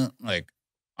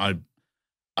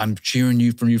 I'm cheering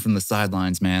you from the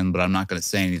sidelines, man, but I'm not going to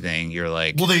say anything. You're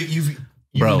like, well, you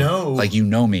know, like, you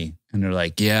know me. And they're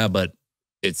like, yeah, but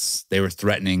they were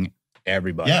threatening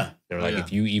everybody. Yeah. They're like,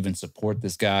 if you even support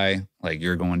this guy, like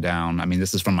you're going down. I mean,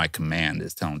 this is from my command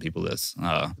is telling people this.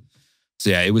 So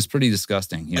yeah, it was pretty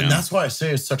disgusting. You know? That's why I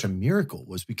say it's such a miracle,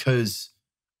 was because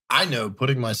I know,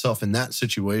 putting myself in that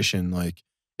situation, like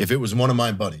if it was one of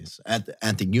my buddies at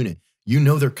the unit,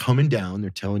 they're coming down,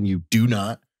 they're telling you, you're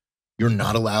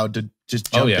not allowed to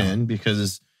just jump in,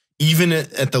 because even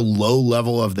at the low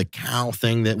level of the cow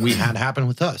thing that we had happen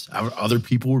with us, other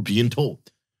people were being told,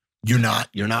 you're not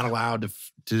allowed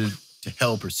to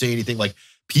help or say anything. Like,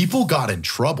 people got in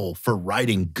trouble for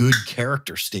writing good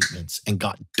character statements and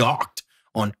got docked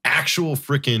on actual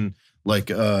freaking like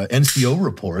NCO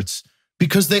reports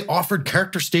because they offered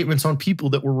character statements on people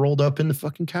that were rolled up in the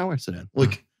fucking cow incident.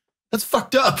 Like, that's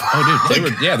fucked up. Oh,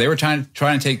 dude, they were trying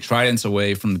to take tridents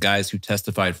away from the guys who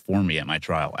testified for me at my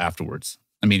trial afterwards.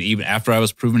 I mean, even after I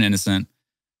was proven innocent,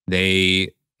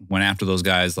 they went after those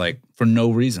guys like for no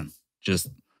reason, just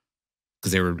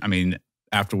because they were. I mean,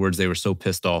 afterwards they were so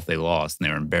pissed off they lost and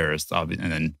they were embarrassed. And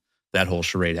then that whole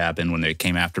charade happened when they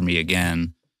came after me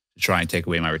again to try and take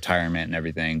away my retirement and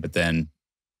everything. But then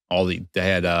they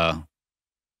had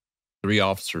 3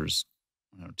 officers,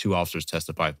 2 officers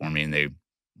testify for me, and they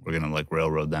were gonna like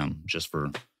railroad them just for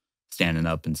standing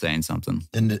up and saying something.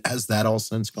 And has that all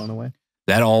since gone away?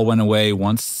 That all went away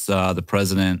once the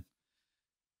president.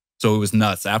 So it was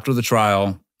nuts. After the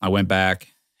trial, I went back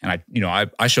and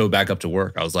I showed back up to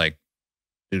work. I was like,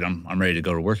 dude, I'm ready to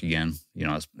go to work again.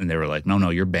 And they were like, no,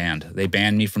 you're banned. They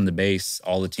banned me from the base,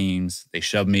 all the teams. They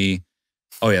shoved me.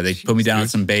 Oh yeah, they put me down on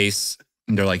some base,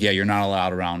 and they're like, yeah, you're not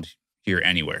allowed around here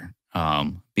anywhere.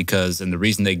 Because the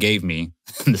reason they gave me,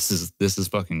 this is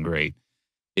fucking great,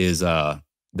 is the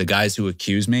guys who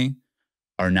accuse me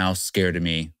are now scared of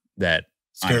me that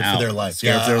scared I'm for their life.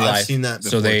 Scared for their life. I've seen that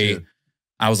before. So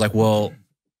I was like, well,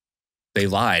 they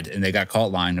lied and they got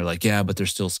caught lying. They're like, yeah, but they're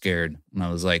still scared. And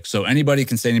I was like, so anybody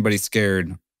can say anybody's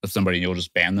scared of somebody, and you'll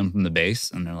just ban them from the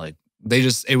base? And they're like,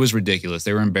 it was ridiculous.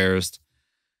 They were embarrassed.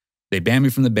 They banned me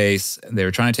from the base. They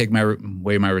were trying to take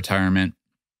away my retirement.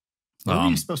 When are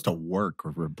you supposed to work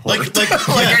or report? Like,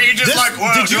 are you just like,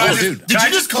 whoa, did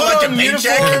you just collect a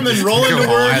uniform and roll into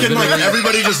work and like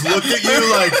everybody just looked at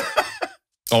you like?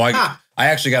 Oh, I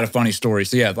actually got a funny story.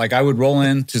 So yeah, like I would roll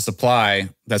in to supply.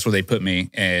 That's where they put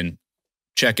me, and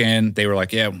check in. They were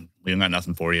like, yeah, we don't got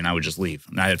nothing for you. And I would just leave.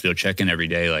 And I had to go check in every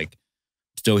day, like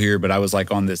still here. But I was like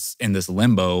in this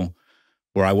limbo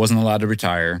where I wasn't allowed to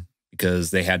retire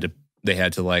because they had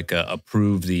to like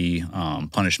approve the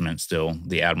punishment still.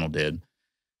 The admiral did,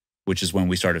 which is when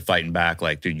we started fighting back.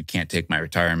 Like, dude, you can't take my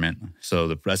retirement. So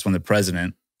that's when the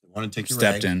president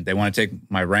stepped in. They want to take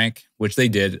my rank, which they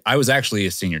did. I was actually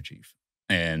a senior chief,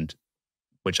 and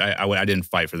which I didn't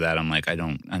fight for that. I'm like, I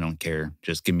don't care.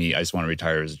 Just give me. I just want to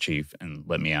retire as a chief and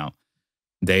let me out.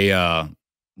 They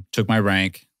took my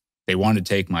rank. They wanted to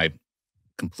take my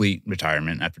complete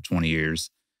retirement after 20 years.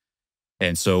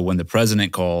 And so when the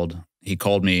president called, he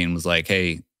called me and was like,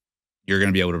 hey, you're going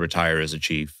to be able to retire as a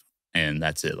chief. And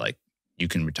that's it. Like, you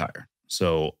can retire.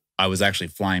 So I was actually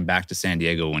flying back to San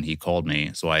Diego when he called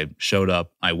me. So I showed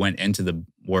up. I went into the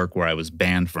work where I was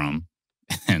banned from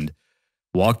and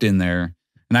walked in there.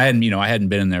 And I hadn't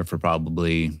been in there for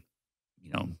probably,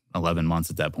 11 months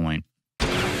at that point.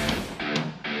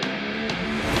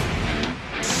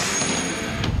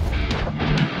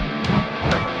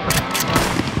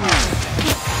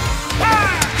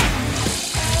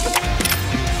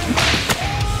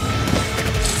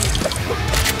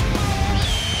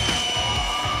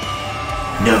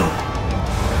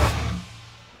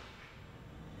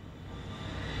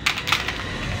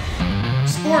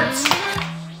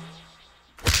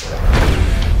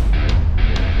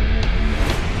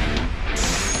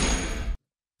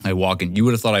 walk in, you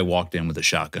would have thought I walked in with a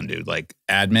shotgun, dude. Like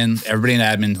admin, everybody in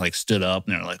admin like stood up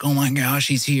and they're like, oh my gosh,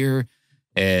 he's here.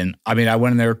 And I mean, I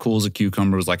went in there cool as a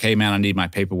cucumber, was like, hey man, I need my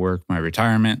paperwork, my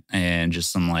retirement, and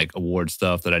just some like award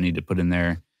stuff that I need to put in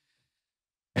there.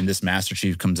 And this Master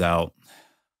Chief comes out,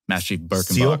 Master Chief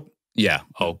Birkenbach. Seal? Yeah.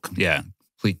 Oh yeah.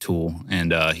 Complete tool.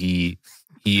 And he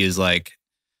is like,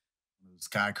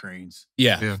 Sky cranes.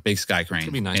 yeah, big sky crane.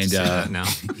 It'd be nice and to see that now.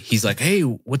 he's like, hey,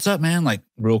 what's up, man? Like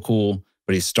real cool.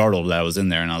 But he's startled that I was in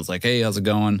there. And I was like, hey, how's it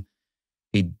going?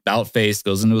 He about-faced,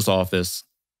 goes into his office,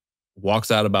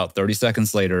 walks out about 30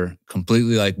 seconds later,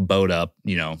 completely like bowed up.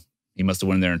 You know, he must have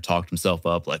went in there and talked himself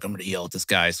up. Like, I'm going to yell at this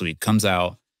guy. So he comes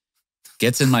out,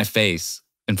 gets in my face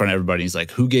in front of everybody. He's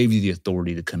like, who gave you the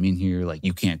authority to come in here? Like,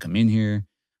 you can't come in here,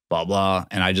 blah, blah.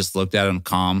 And I just looked at him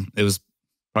calm. It was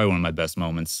probably one of my best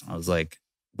moments. I was like,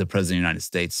 the president of the United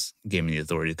States gave me the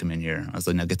authority to come in here. I was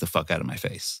like, now get the fuck out of my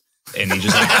face. And he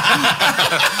just like,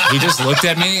 he just looked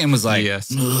at me and was like, Yes.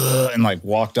 and like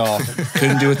walked off.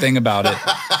 Couldn't do a thing about it.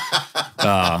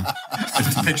 I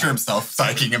just picture himself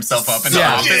psyching himself up in the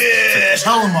Yeah. office.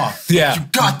 Tell him off. Yeah. You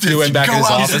got this. He went back Go in his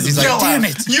out. office. He's like, Go damn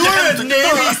out. it. You are a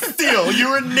Navy SEAL. You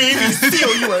are a Navy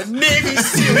SEAL. You are a Navy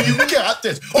SEAL. You got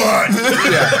this. All right.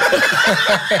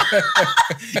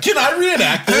 Can I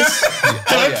reenact this?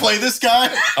 Can I play this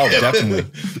guy? Oh, definitely.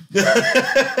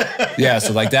 Yeah.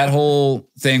 So like that whole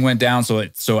thing went down.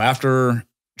 So after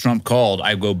Trump called,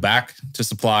 I go back to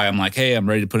supply. I'm like, hey, I'm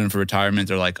ready to put in for retirement.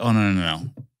 They're like, oh, no.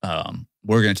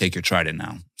 We're going to take your Trident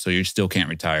now. So you still can't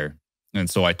retire. And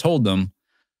so I told them,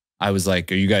 I was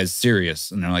like, are you guys serious?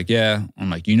 And they're like, yeah.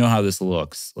 I'm like, you know how this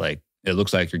looks. Like, it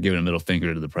looks like you're giving a middle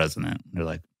finger to the president. And they're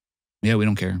like, yeah, we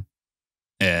don't care.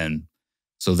 And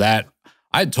so that,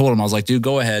 I told him, I was like, dude,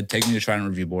 go ahead, take me to Trident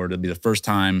Review Board. It'll be the first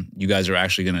time you guys are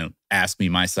actually going to ask me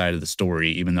my side of the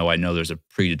story, even though I know there's a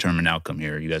predetermined outcome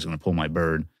here. You guys are going to pull my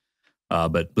bird.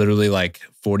 But literally like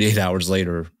 48 hours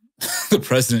later, the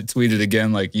president tweeted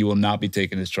again, like, you will not be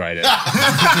taking his Trident.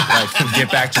 Like, get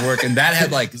back to work. And that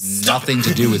had like nothing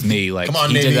to do with me. Like, Come on,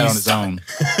 he Navy, did that on his stop. own.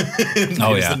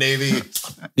 Oh, yeah. The Navy.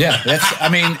 Yeah, I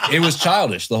mean, it was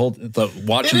childish,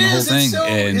 watching the whole thing.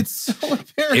 And it's so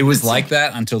apparent. it was like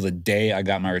that until the day I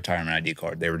got my retirement ID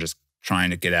card. They were just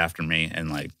trying to get after me and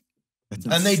like.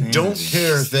 And they don't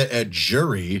care that a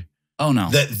jury Oh, no.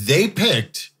 that they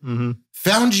picked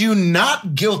found you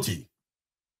not guilty.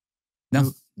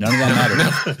 No, none of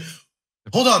that mattered.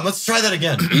 Hold on, let's try that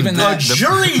again. Even the that-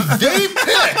 jury they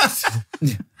picked.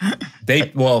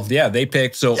 They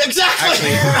picked. So Exactly.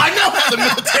 Actually, I know how the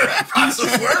military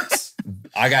process works.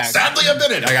 Sadly, I've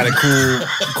been in it. I got a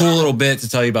cool little bit to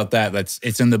tell you about that.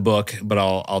 It's in the book, but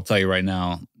I'll tell you right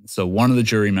now. So one of the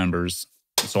jury members,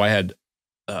 so I had,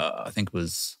 I think it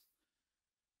was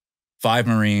 5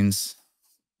 Marines,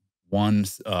 1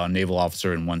 naval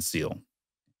officer, and 1 SEAL.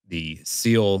 The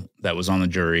SEAL that was on the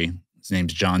jury, his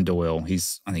name's John Doyle.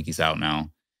 I think he's out now.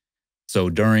 So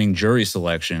during jury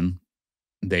selection,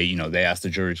 they asked the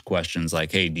jury's questions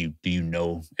like, hey, do you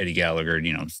know Eddie Gallagher?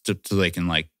 So they can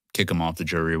like kick him off the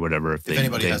jury or whatever. If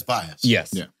anybody has bias. Yes.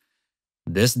 Yeah.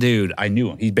 This dude, I knew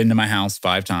him. He'd been to my house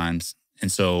 5 times.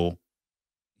 And so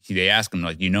they asked him,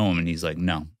 like, you know him? And he's like,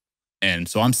 no. And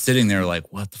so I'm sitting there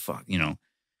like, what the fuck? And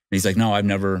he's like, no,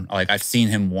 I've seen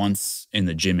him once in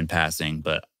the gym in passing,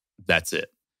 but that's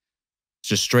it.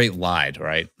 Just straight lied,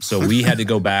 right? So we had to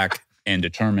go back and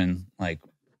determine like,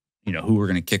 who we're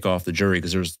going to kick off the jury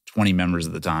because there was 20 members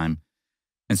at the time.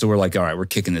 And so we're like, all right, we're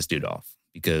kicking this dude off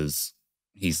because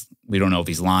we don't know if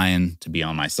he's lying to be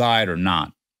on my side or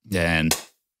not. And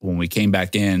when we came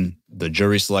back in, the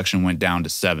jury selection went down to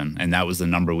 7, and that was the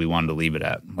number we wanted to leave it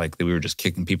at. Like we were just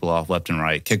kicking people off left and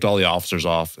right, kicked all the officers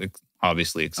off,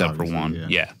 obviously, except for 1.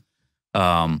 Yeah.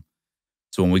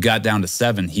 So when we got down to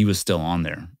 7, he was still on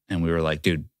there. And we were like,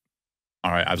 dude,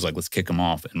 all right. I was like, let's kick him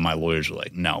off. And my lawyers were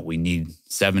like, no,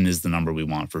 7 is the number we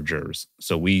want for jurors.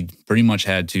 So we pretty much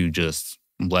had to just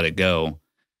let it go.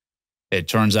 It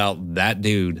turns out that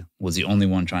dude was the only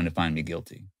one trying to find me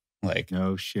guilty. Like,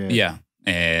 no shit. Yeah.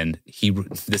 And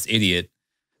this idiot,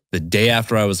 the day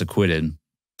after I was acquitted,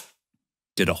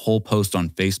 did a whole post on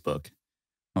Facebook,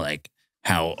 like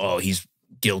how, he's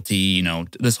guilty,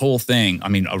 this whole thing. I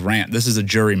mean, a rant. This is a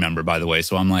jury member, by the way.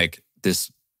 So I'm like,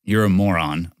 you're a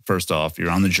moron. First off, you're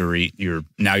on the jury. You're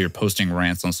posting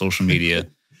rants on social media.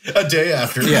 A day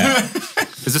after. Yeah.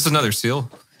 Is this another SEAL?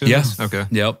 Yes. Okay.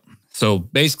 Yep. So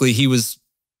basically he was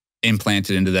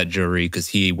implanted into that jury because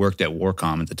he worked at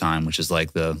Warcom at the time, which is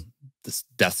like the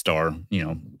Death Star,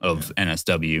 of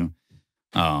NSW.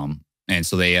 And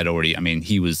so they had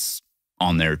he was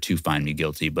on there to find me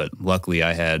guilty, but luckily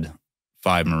I had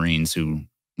 5 Marines who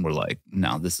were like,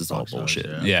 no, this is all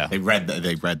bullshit. Yeah. They read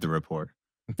the report.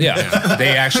 Yeah.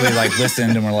 They actually like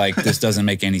listened and were like, this doesn't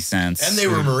make any sense. And they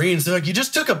were Marines. They're like, you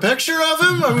just took a picture of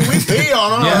him? I mean, we pee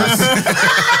on him.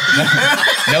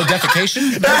 No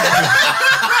defecation?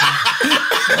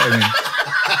 I mean,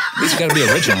 at least you gotta be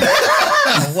original.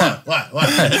 What?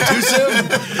 Too soon?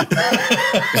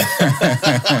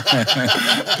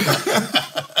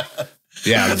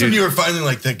 Yeah, that's when you were finally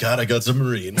like, thank God I got some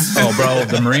Marines. Oh, bro,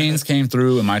 the Marines came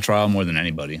through in my trial more than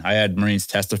anybody. I had Marines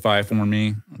testify for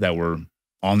me that were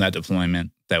on that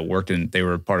deployment, that worked they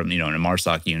were part of, in a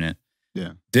MARSOC unit.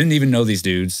 Yeah. Didn't even know these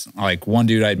dudes. Like one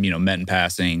dude I'd, met in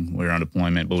passing. We were on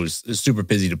deployment, but it was a super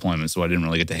busy deployment, so I didn't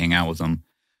really get to hang out with them.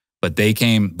 But they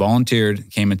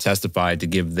volunteered, came and testified to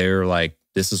give their, like,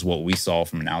 this is what we saw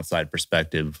from an outside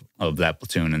perspective of that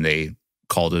platoon. And they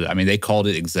called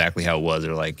it exactly how it was.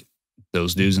 They're like,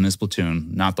 those dudes in this platoon,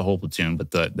 not the whole platoon,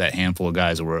 but that handful of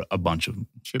guys were a bunch of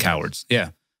cowards. Yeah.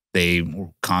 They were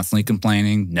constantly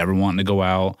complaining, never wanting to go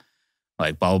out,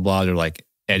 like blah, blah, blah. They're like,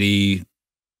 Eddie,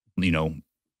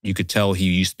 you could tell he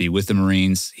used to be with the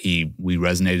Marines. We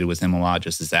resonated with him a lot,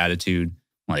 just his attitude.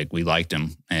 Like we liked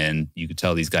him, and you could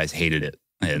tell these guys hated it.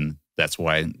 And that's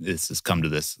why this has come to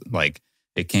this. Like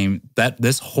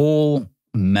this whole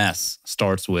mess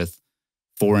starts with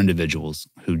 4 individuals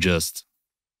who just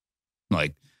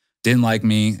like didn't like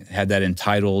me, had that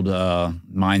entitled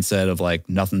mindset of like,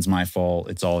 nothing's my fault.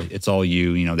 It's all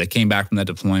you. They came back from that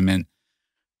deployment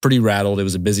pretty rattled. It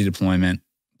was a busy deployment,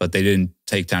 but they didn't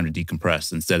take time to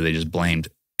decompress. Instead, they just blamed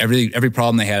every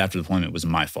problem they had after the deployment was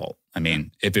my fault. I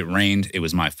mean, if it rained, it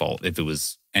was my fault. If it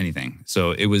was anything.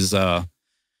 So it was,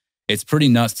 it's pretty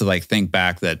nuts to like think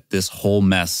back that this whole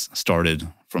mess started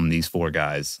from these 4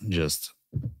 guys. Just,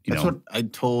 That's what I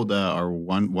told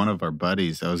one of our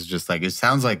buddies. I was just like, it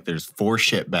sounds like there's 4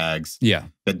 shitbags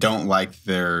that don't like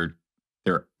their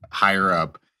higher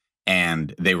up,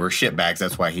 and they were shitbags.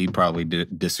 That's why he probably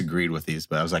disagreed with these.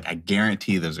 But I was like, I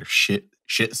guarantee those are shit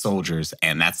soldiers,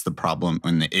 and that's the problem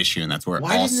and the issue, and that's where it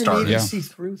all started. Why didn't they see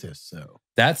through this, though?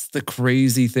 That's the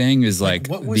crazy thing is like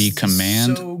what was the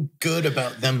command so good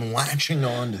about them latching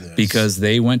on to this? Because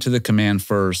they went to the command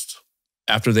first.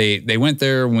 After they went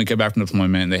there when we came back from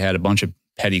deployment, they had a bunch of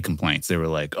petty complaints. They were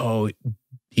like, "Oh,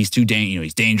 he's too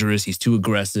he's dangerous. He's too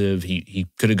aggressive. He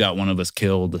could have got one of us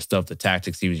killed." The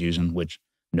tactics he was using, which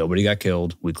nobody got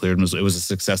killed. We cleared him. It was a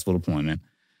successful deployment.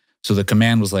 So the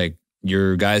command was like,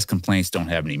 "Your guys' complaints don't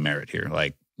have any merit here."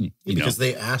 Like, because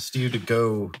they asked you to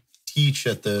go teach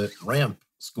at the ramp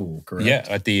school, correct? Yeah,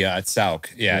 at the at SALC,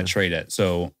 at TRADET.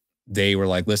 So they were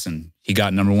like, "Listen, he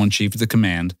got #1 chief of the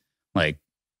command. Like,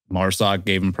 MARSOC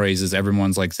gave him praises.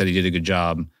 Everyone's like said he did a good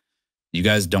job. You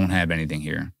guys don't have anything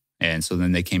here." And so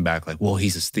then they came back like, "Well,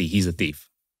 he's a thief. He's a thief."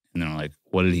 And they're like,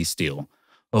 "What did he steal?"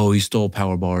 "Oh, he stole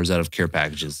power bars out of care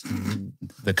packages."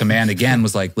 The command again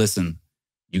was like, "Listen,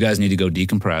 you guys need to go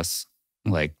decompress.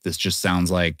 Like, this just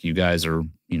sounds like you guys are,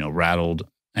 rattled,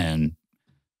 and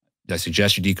I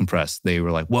suggest you decompress." They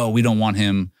were like, "Well, we don't want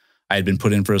him." I had been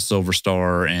put in for a Silver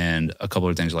Star and a couple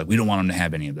of things. Like, we don't want him to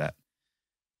have any of that.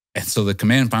 And so the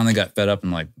command finally got fed up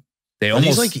and like, Are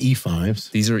these like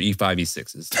E5s? These are E5,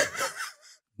 E6s.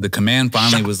 The command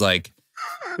finally was like,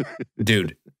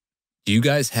 "Dude, do you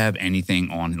guys have anything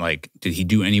on, like, did he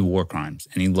do any war crimes,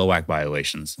 any LOAC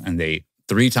violations?" And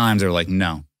 3 times they're like,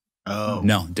 "No." Oh.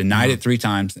 No, denied it 3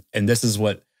 times. And this is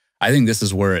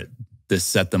where this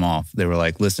set them off. They were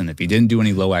like, "Listen, if he didn't do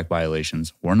any LOAC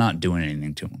violations, we're not doing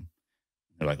anything to him."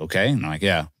 They're like, "Okay." And I'm like,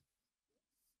 "Yeah."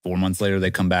 4 months later,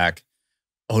 they come back.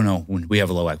 "Oh no, we have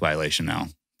a LOAC violation now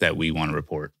that we want to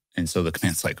report." And so the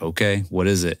command's like, "Okay, what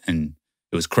is it?" And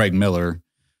it was Craig Miller,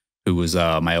 who was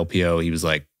my LPO. He was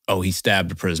like, "Oh, he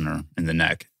stabbed a prisoner in the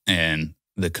neck." And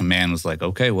the command was like,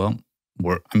 "Okay, well,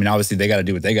 obviously they got to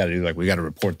do what they got to do. Like, we got to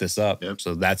report this up." Yep.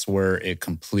 So that's where it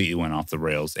completely went off the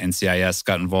rails. NCIS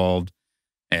got involved,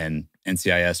 and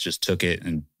NCIS just took it,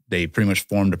 and they pretty much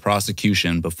formed a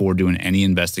prosecution before doing any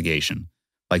investigation.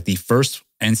 Like the first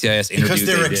NCIS interview because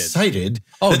they're excited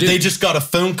that they just got a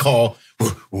phone call.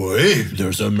 "Wait,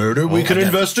 there's a murder we can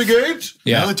investigate?"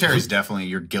 Yeah. Military is definitely,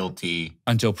 you're guilty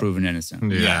until proven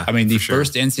innocent. Yeah. I mean, the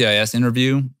first NCIS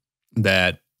interview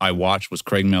that I watched was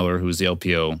Craig Miller, who was the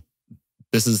LPO.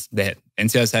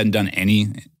 NCIS hadn't done any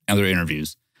other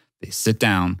interviews. They sit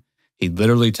down. He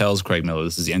literally tells Craig Miller,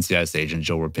 this is the NCIS agent,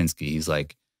 Joe Rapinski. He's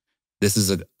like, "This is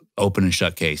an open and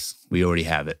shut case. We already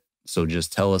have it. So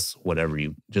just tell us whatever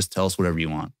you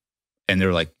want." And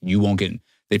they're like, "You won't get,"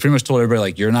 they pretty much told everybody,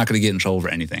 like, "You're not going to get in trouble for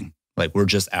anything. Like, we're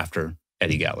just after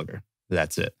Eddie Gallagher.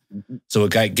 That's it." So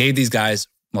it gave these guys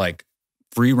like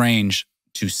free range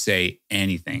to say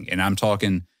anything. And I'm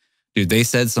talking Dude, they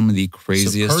said some of the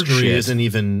craziest perjury shit. isn't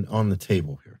even on the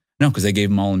table here. No, because they gave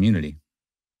them all immunity.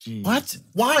 Jeez. What?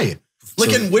 Why?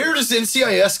 Like, and where does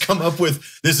NCIS come up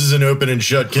with this is an open and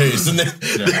shut case? And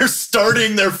they're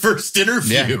starting their first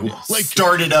interview. Yeah. Like,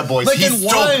 start it up, boys. Like, He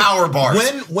stole power bars.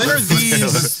 When are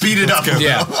these? Speed it up.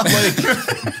 Yeah.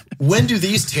 Like, when do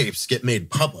these tapes get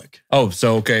made public? Oh,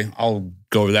 so, okay. I'll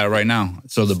go over that right now.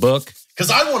 So the book.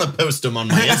 Because I want to post them on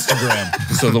my Instagram.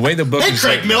 So the way the book Hey, is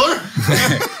Craig written, Miller.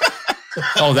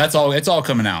 Oh, that's all. It's all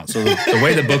coming out. So the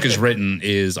way the book is written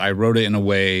is I wrote it in a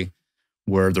way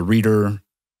where the reader,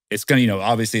 it's going to,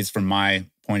 obviously it's from my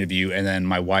point of view. And then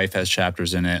my wife has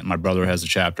chapters in it. My brother has a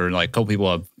chapter. Like a couple people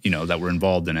have, that were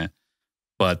involved in it.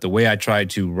 But the way I tried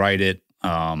to write it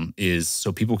is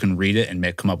so people can read it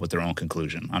and come up with their own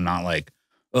conclusion. I'm not like,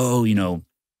 oh,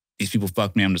 these people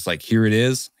fucked me. I'm just like, here it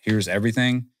is. Here's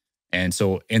everything. And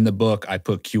so in the book, I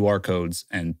put QR codes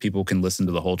and people can listen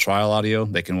to the whole trial audio.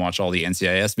 They can watch all the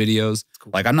NCIS videos.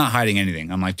 Cool. Like, I'm not hiding anything.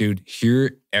 I'm like, dude,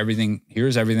 here's everything.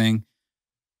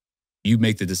 You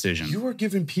make the decision. You are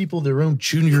giving people their own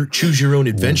choose your own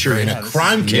adventure in a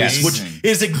crime case, which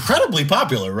is incredibly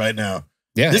popular right now.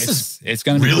 Yeah, it's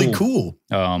going to be really cool.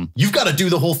 You've got to do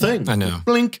the whole thing. I know.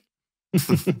 Blink.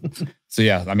 So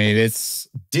yeah, I mean,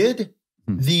 did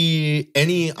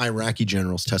any Iraqi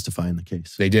generals testify in the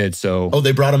case? They did. So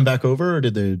they brought him back over, or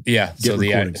did they? Yeah. So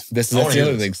that's the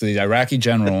other thing. So the Iraqi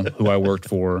general who I worked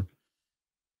for,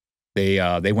 they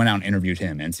went out and interviewed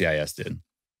him. NCIS did.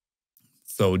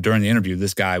 So during the interview,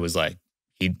 this guy was like,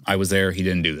 I was there. He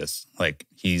didn't do this. Like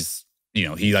he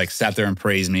like sat there and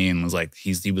praised me and was like,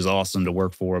 he was awesome to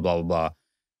work for. Blah blah blah.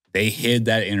 They hid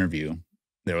that interview.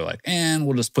 They were like, and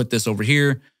we'll just put this over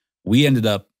here. We ended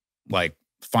up like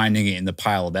finding it in the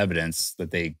pile of evidence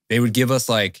that they would give us,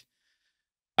 like,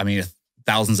 I mean,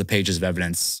 thousands of pages of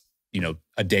evidence,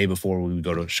 a day before we would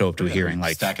go to show up to a hearing.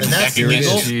 Like, and that's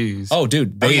legal? Oh,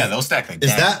 dude. They'll stack like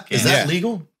that. Is that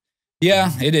legal?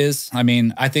 Yeah, it is. I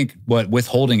mean, I think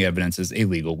withholding evidence is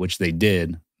illegal, which they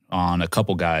did on a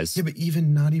couple guys. Yeah, but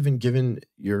not even giving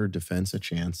your defense a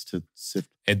chance to sit.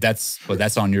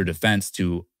 That's on your defense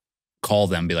to call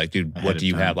them, be like, dude, what do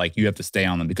you have? Like, you have to stay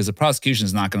on them because the prosecution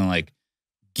is not going to like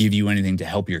give you anything to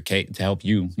help your case, to help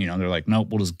you. They're like, nope,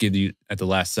 we'll just give you at the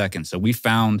last second. So we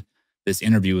found this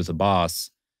interview with the boss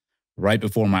right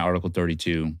before my Article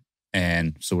 32.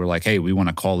 And so we're like, hey, we want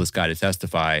to call this guy to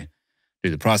testify.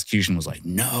 Dude, the prosecution was like,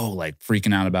 no, like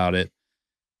freaking out about it.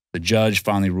 The judge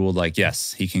finally ruled like,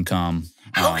 yes, he can come.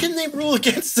 How can they rule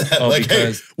against that? Like,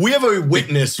 hey, we have a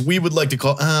witness we would like to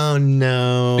call. Oh,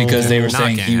 no. Because they were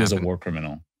saying he was a war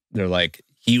criminal. They're like,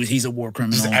 he's a war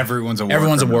criminal. Everyone's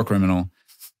a war criminal.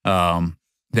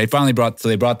 They finally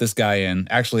brought this guy in.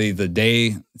 Actually,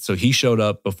 so he showed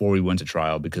up before we went to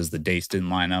trial because the dates didn't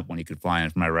line up when he could fly in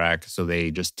from Iraq. So they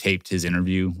just taped his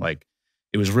interview. Like,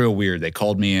 it was real weird. They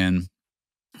called me in.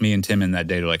 Me and Tim in that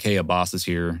day, they're like, hey, a boss is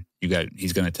here.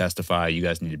 He's going to testify. You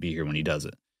guys need to be here when he does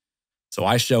it. So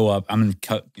I show up. I'm in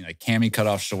cami cut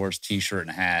off shorts, t-shirt, and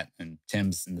a hat. And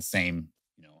Tim's in the same,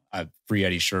 free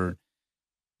Eddie shirt.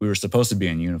 We were supposed to be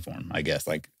in uniform, I guess,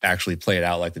 like actually play it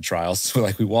out like the trials. So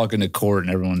like we walk into court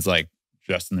and everyone's like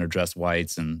dressed in their dress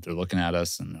whites and they're looking at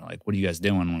us and they're like, what are you guys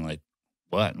doing? And we're like,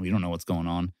 what? We don't know what's going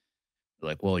on. They're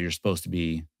like, well, you're supposed to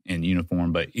be in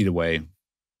uniform, but either way,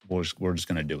 we're just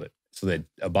going to do it. So that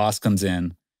a boss comes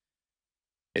in,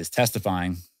 is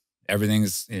testifying.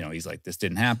 Everything's, he's like, this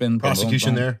didn't happen.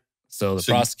 Prosecution there. So the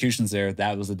prosecution's there.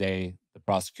 That was the day the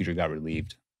prosecutor got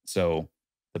relieved. So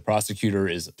the prosecutor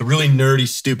is the really nerdy,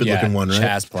 stupid looking one, right?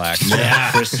 Chaz Plaque.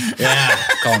 Yeah.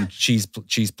 Call him cheese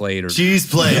plate or cheese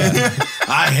plate.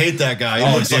 I hate that guy.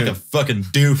 He looks like a fucking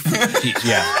doof.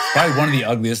 Probably one of the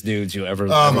ugliest dudes you ever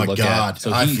look at.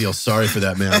 So I feel sorry for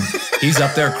that man. He's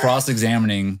up there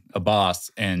cross-examining a boss,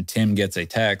 and Tim gets a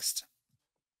text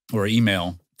or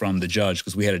email from the judge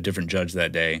because we had a different judge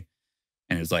that day,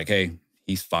 and it was like, hey,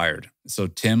 he's fired. So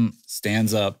Tim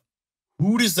stands up.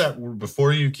 Who does that,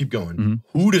 before you keep going,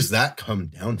 who does that come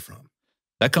down from?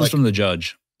 That comes from the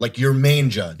judge. Like your main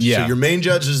judge. Yeah. So your main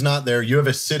judge is not there. You have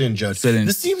a sit-in judge.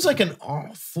 This seems like an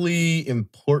awfully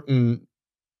important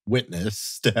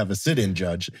witness to have a sit-in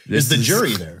judge. Is the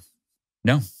jury there?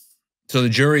 No. So the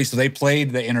jury, they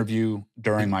played the interview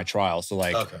during my trial. So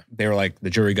they were like,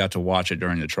 the jury got to watch it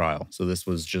during the trial. So this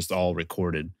was just all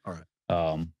recorded. All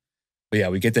right. But yeah,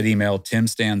 we get that email. Tim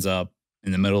stands up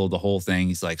in the middle of the whole thing.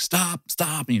 He's like, stop,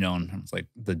 and I was like,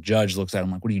 the judge looks at him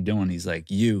like, what are you doing? He's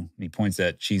like, you. And he points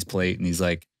at cheese plate and he's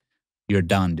like, you're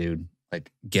done, dude.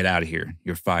 Like, get out of here.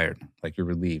 You're fired. Like, you're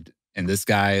relieved. And this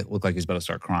guy looked like he's about to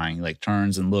start crying. He like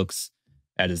turns and looks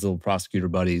at his little prosecutor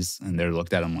buddies and they're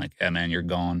looked at him like, yeah, man, you're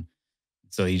gone.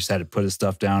 So he just had to put his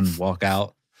stuff down and walk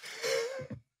out.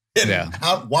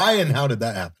 Why and how did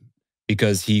that happen?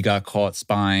 Because he got caught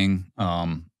spying.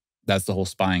 That's the whole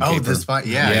spying caper. The spy.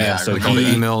 Yeah. So all the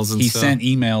emails and he stuff. sent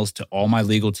emails to all my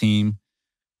legal team,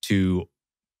 to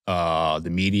the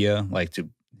media, like to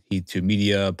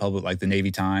media public, like the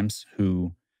Navy Times,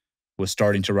 who was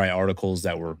starting to write articles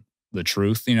that were the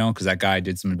truth, you know, because that guy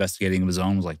did some investigating of his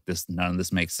own, was like, none of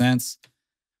this makes sense.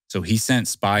 So he sent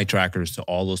spy trackers to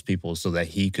all those people so that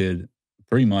he could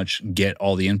pretty much get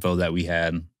all the info that we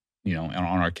had, you know, on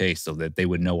our case, so that they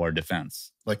would know our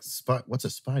defense. Like spy, what's a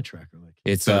spy tracker? Like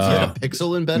it's is it a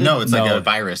pixel embedded? No, it's like a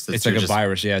virus. It's like a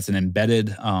virus. Yeah, it's an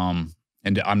embedded. And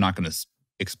I'm not going to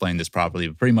explain this properly,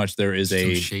 but pretty much there is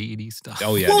some shady stuff.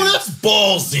 Oh yeah, well, that's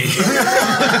ballsy.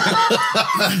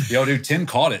 Yo, dude, Tim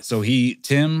caught it. So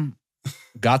Tim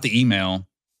got the email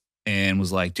and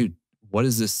was like, dude, what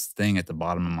is this thing at the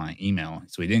bottom of my email?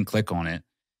 So he didn't click on it,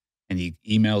 and he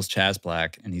emails Chaz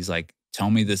Black, and he's like, tell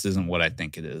me this isn't what I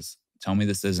think it is. Tell me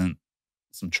this isn't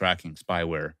some tracking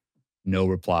spyware. No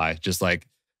reply. Just like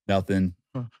nothing.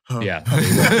 Yeah.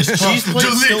 Is Cheese Plate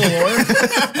still a lawyer?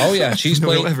 Oh yeah, Cheese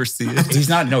Plate. We'll ever see it. He's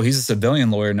not. No, he's a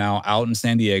civilian lawyer now, out in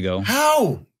San Diego.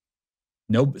 How?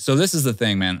 No. So this is the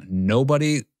thing, man.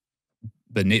 Nobody.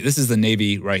 This is the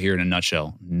Navy right here in a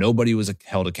nutshell. Nobody was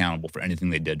held accountable for anything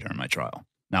they did during my trial.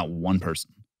 Not one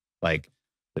person. Like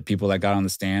the people that got on the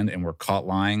stand and were caught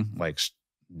lying, like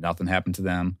nothing happened to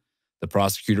them. The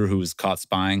prosecutor who was caught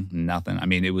spying, nothing. I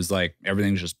mean, it was like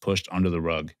everything was just pushed under the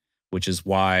rug, which is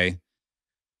why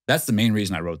that's the main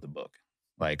reason I wrote the book.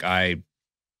 Like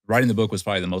writing the book was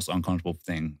probably the most uncomfortable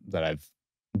thing that I've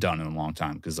done in a long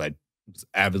time, because I was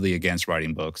avidly against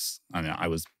writing books. I mean, I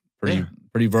was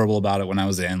pretty verbal about it when I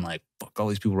was in, like, fuck all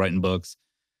these people writing books.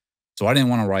 So I didn't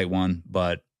want to write one,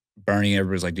 but Bernie,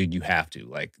 everybody's like, dude, you have to.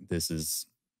 Like, this is,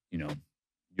 you know,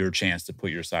 your chance to put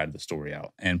your side of the story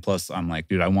out. And plus, I'm like,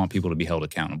 dude, I want people to be held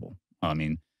accountable. I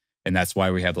mean, and that's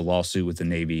why we have the lawsuit with the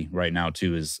Navy right now,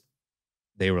 too, is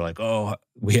they were like, oh,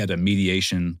 we had a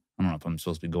mediation. I don't know if I'm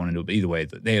supposed to be going into it, but either way,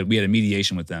 we had a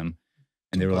mediation with them.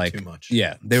 And they were like, too much.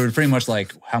 Yeah, they were pretty much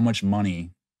like, how much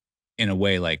money, in a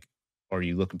way, like, are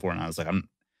you looking for? And I was like,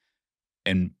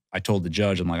 and I told the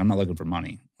judge, I'm like, I'm not looking for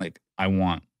money. Like, I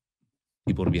want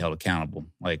people to be held accountable.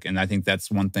 Like, and I think that's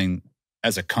one thing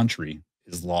as a country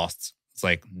is lost. It's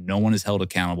like no one is held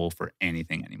accountable for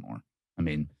anything anymore. I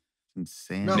mean,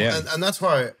 insane. No, and that's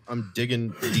why I'm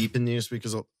digging deep in this,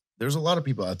 because there's a lot of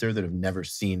people out there that have never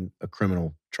seen a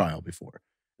criminal trial before.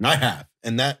 And I have.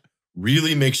 And that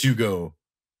really makes you go,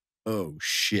 oh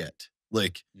shit.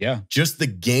 Like, yeah, just the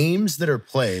games that are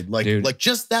played, like, dude, like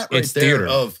just that right there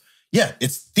theater.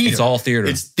 It's theater. It's all theater.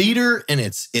 It's theater, and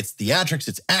it's theatrics,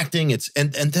 it's acting,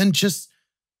 and then just,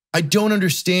 I don't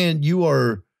understand.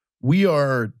 We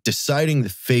are deciding the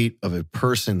fate of a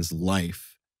person's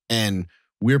life, and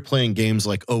we're playing games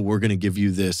like, oh, we're going to give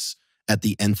you this at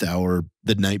the nth hour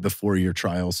the night before your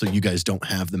trial, so you guys don't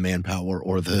have the manpower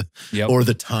or the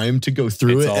time to go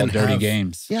through it's it. All and dirty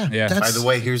games. Yeah. By the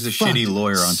way, here's a shitty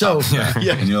lawyer on top.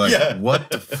 Yeah. And you're like, what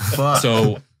the fuck?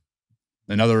 So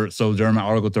during my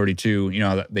Article 32, you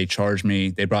know, they charged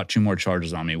me. They brought 2 more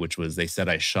charges on me, which was, they said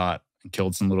I shot and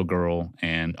killed some little girl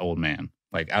and old man.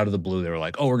 Like, out of the blue, they were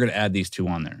like, oh, we're going to add these 2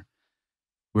 on there.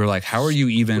 We were like, how are you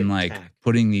even like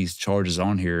putting these charges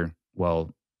on here?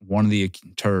 Well, one of the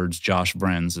turds, Josh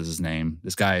Brenz is his name.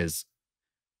 This guy is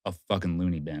a fucking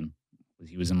loony bin.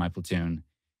 He was in my platoon.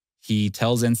 He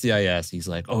tells NCIS, he's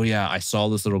like, oh yeah, I saw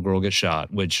this little girl get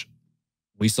shot, which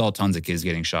we saw tons of kids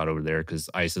getting shot over there, because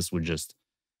ISIS would just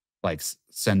like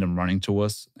send them running to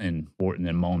us and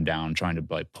then mow them down, trying to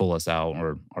like pull us out,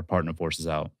 or our partner forces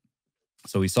out.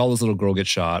 So he saw this little girl get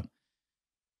shot.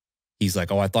 He's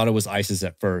like, oh, I thought it was ISIS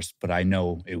at first, but I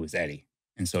know it was Eddie.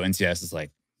 And so NCIS is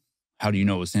like, how do you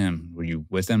know it was him? Were you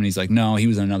with him? And he's like, no, he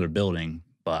was in another building,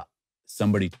 but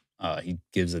somebody, he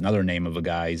gives another name of a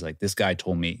guy. He's like, this guy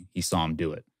told me he saw him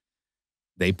do it.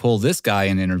 They pull this guy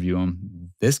and interview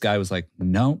him. This guy was like,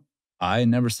 no, I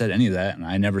never said any of that. And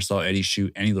I never saw Eddie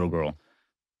shoot any little girl.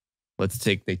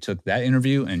 They took that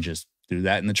interview and just threw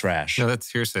that in the trash. No, that's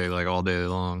hearsay like all day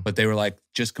long. But they were like,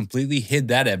 just completely hid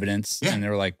that evidence. Yeah. And they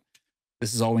were like,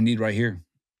 this is all we need right here.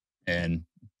 And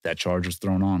that charge was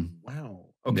thrown on. Wow.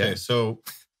 Okay, so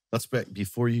let's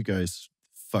before you guys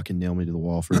fucking nail me to the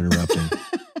wall for interrupting.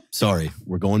 Sorry,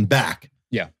 we're going back.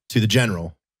 Yeah. To the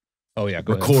general. Oh yeah,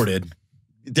 go recorded. ahead.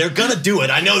 They're gonna do it.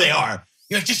 I know they are.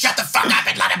 You're like, just shut the fuck up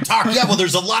and let him talk. Yeah, well,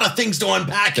 there's a lot of things to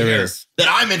unpack here that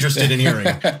I'm interested in hearing.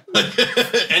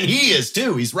 And he is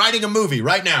too. He's writing a movie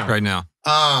right now. Right now.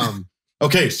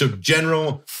 Okay, so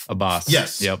General Abbas.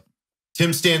 Yes. Yep.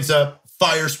 Tim stands up,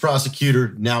 fires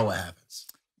prosecutor. Now what happens?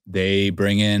 They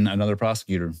bring in another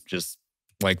prosecutor, just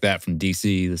like that from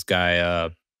DC. This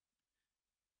guy,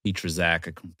 Petrizak,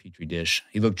 a petri dish.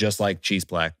 He looked just like Cheese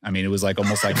Black. I mean, it was like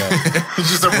almost like a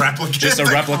just a replica. Just a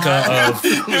replica of.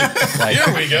 Like,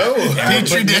 here we go.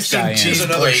 Petri dish and cheese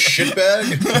another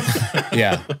shitbag.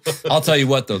 Yeah, I'll tell you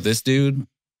what though, this dude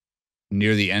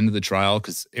near the end of the trial,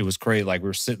 because it was crazy. Like we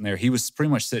were sitting there, he was pretty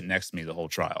much sitting next to me the whole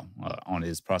trial on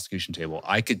his prosecution table.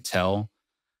 I could tell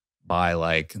by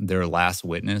like their last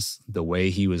witness, the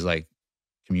way he was like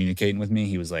communicating with me,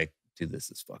 he was like, "Dude, this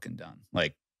is fucking done.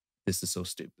 Like." This is so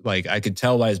stupid. Like I could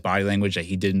tell by his body language that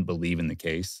he didn't believe in the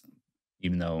case,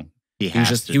 even though he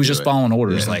was just following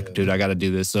orders. Yeah. Like, dude, I got to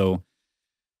do this. So,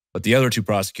 but the other two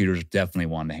prosecutors definitely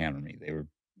wanted to hammer me. They were,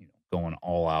 going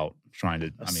all out trying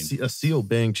to. A seal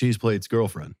banged Cheese Plate's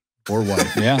girlfriend or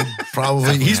wife. Yeah,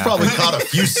 probably. He's probably caught a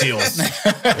few seals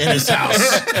in his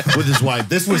house with his wife.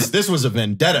 This was a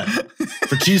vendetta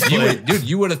for Cheese Plate. Dude,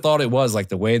 you would have thought it was like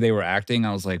the way they were acting.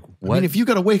 I was like, what? I mean, if you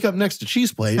got to wake up next to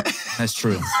Cheese Plate, that's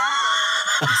true.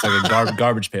 It's like a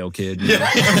garbage pail kid. You know?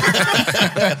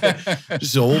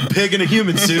 Just an old pig in a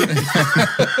human suit.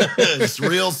 It's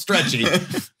real stretchy.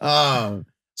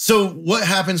 So what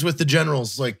happens with the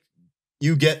generals? Like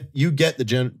you get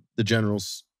the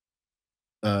generals.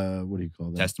 What do you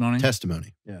call that?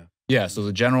 Testimony. Yeah. Yeah. So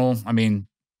the general,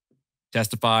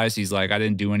 testifies. He's like, I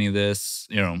didn't do any of this.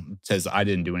 Says I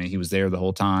didn't do any. He was there the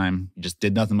whole time. He just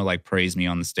did nothing but like praise me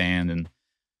on the stand and.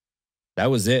 That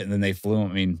was it. And then they flew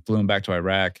him back to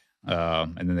Iraq.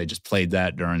 And then they just played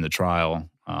that during the trial.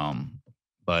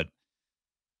 But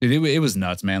dude, it was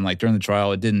nuts, man. Like during the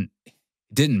trial, it didn't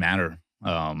matter.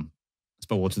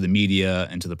 But to the media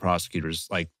and to the prosecutors,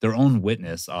 like their own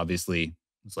witness, obviously,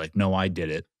 was like, no, I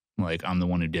did it. Like, I'm the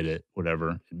one who did it,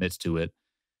 whatever, admits to it.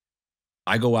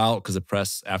 I go out because the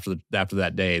press, after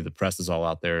that day, the press is all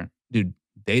out there. Dude,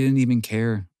 they didn't even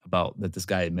care about that this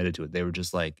guy admitted to it. They were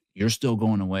just like, you're still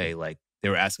going away. Like they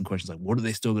were asking questions like, what are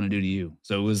they still going to do to you?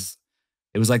 So it was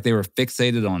like they were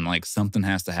fixated on like something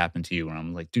has to happen to you. And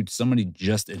I'm like, dude, somebody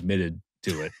just admitted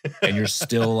to it and you're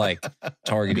still like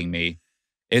targeting me.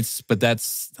 But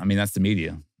that's the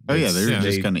media. Oh yeah.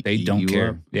 They don't care.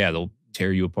 Up. Yeah. They'll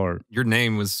tear you apart. Your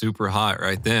name was super hot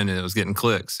right then and it was getting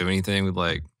clicks. So anything with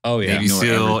like, Navy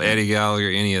SEAL, Eddie Gallagher,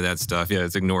 any of that stuff. Yeah.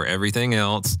 It's ignore everything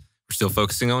else. We're still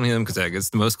focusing on him because that gets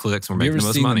the most clicks. We're making the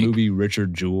most money. You ever seen the movie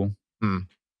Richard Jewell?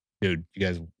 Dude, you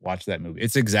guys watch that movie.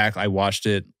 It's I watched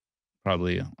it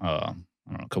probably, a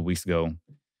couple weeks ago.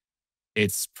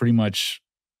 It's pretty much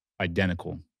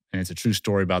identical. And it's a true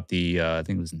story about the, I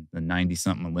think it was the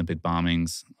 90-something Olympic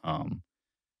bombings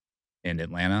in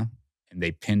Atlanta. And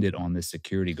they pinned it on this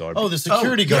security guard. Oh, the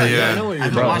security guard. Yeah. I know what you're I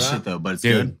haven't watched it though, but it's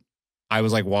good. I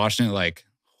was like watching it like,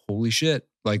 holy shit.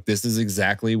 Like, this is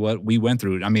exactly what we went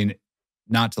through.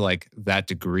 Not to like that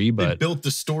degree, but... They built the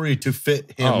story to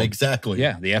fit him exactly.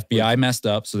 Yeah, the FBI messed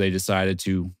up, so they decided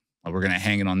to, we're going to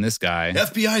hang it on this guy.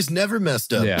 FBI's never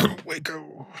messed up. Yeah.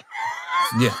 Waco.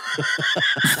 Yeah.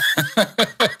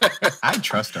 I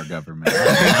trust our government. I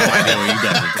have no idea what you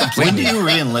guys are. When do you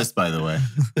re-enlist, by the way?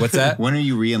 What's that? When are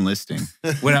you re-enlisting?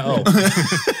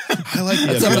 I like the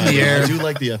That's FBI. Up in the air. I do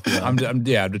like the FBI. I'm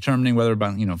determining whether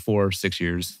about 4 or 6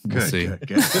 years. We'll see. Good.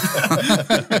 Get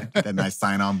that nice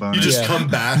sign-on bonus. You just come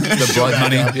back. The blood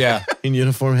money. Yeah. In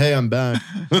uniform. Hey, I'm back.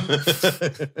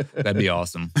 That'd be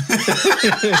awesome.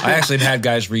 I actually had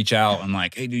guys reach out and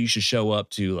like, hey, dude, you should show up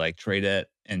to like Tradette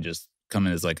and just come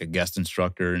in as like a guest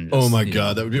instructor. And just, oh my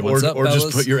God, that would be, or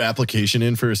just put your application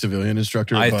in for a civilian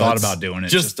instructor. I thought about doing it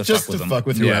just to fuck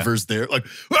with whoever's there, like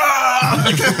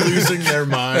losing their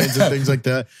minds and things like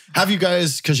that. Have you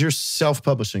guys, because you're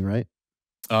self-publishing, right?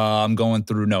 I'm going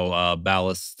through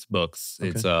Ballast Books. Okay.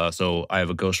 It's so I have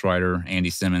a ghostwriter, Andy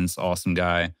Simmons, awesome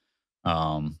guy.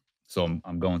 So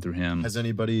I'm going through him. Has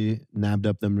anybody nabbed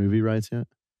up them movie rights yet?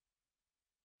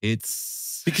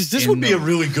 It's because this would be a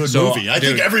really good movie. I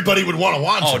think everybody would want to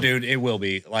watch it. Oh, dude, it will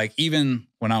be. Like, even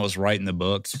when I was writing the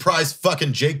book. Surprise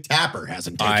fucking Jake Tapper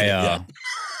hasn't taken it yet.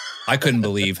 I couldn't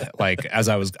believe, like, because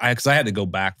I had to go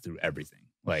back through everything,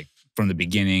 like, from the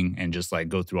beginning and just, like,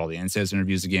 go through all the NCIS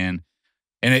interviews again.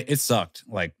 And it sucked,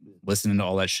 like, listening to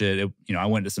all that shit. I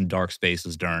went to some dark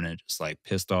spaces during it, just, like,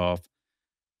 pissed off.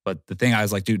 But the thing, I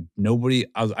was like, dude,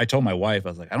 I told my wife, I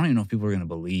was like, I don't even know if people are going to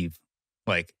believe,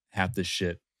 like, half this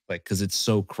shit. Like, because it's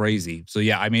so crazy. So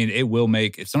yeah, it will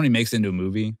make, if somebody makes it into a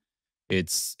movie,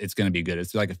 it's going to be good.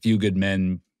 It's like A Few Good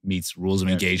Men meets Rules of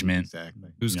Engagement.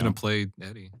 Exactly. Who's going to play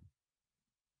Eddie?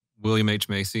 William H.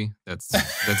 Macy. That's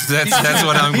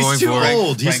what I'm going too for.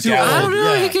 Old. He's too old. I don't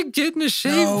know. Yeah. He could get into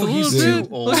shape a little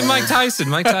bit. Look at Mike Tyson.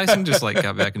 Mike Tyson just like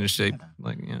got back into shape.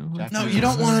 Like, you know. No, you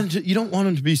don't want him to. You don't want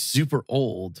him to be super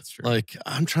old. That's true. Like,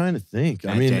 I'm trying to think.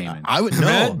 I mean, I would know.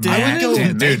 I would go.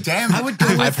 Dude, I would go.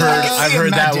 I've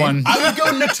heard that one. I would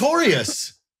go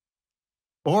Notorious.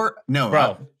 Or no,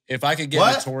 bro. If I could get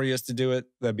Notorious to do it,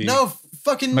 that'd be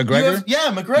fucking McGregor.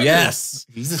 McGregor. Yes,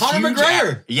 he's Conor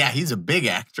McGregor. Yeah, he's a big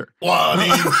actor. Well, I mean,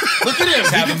 look at him.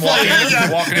 Have him walking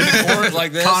into court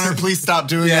like this. Connor, please stop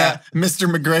doing that, Mr.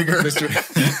 McGregor.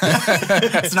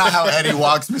 It's not how Eddie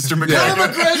walks, Mr. McGregor.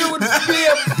 Conor McGregor would be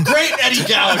a great Eddie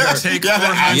Gallagher.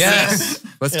 Yes.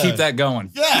 Let's keep that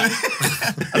going. Yeah.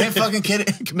 I ain't fucking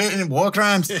committing war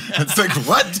crimes. It's like,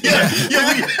 what? Yeah,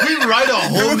 we write a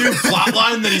whole new plot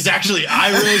line that he's actually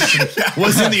Irish and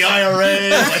was in the IRA.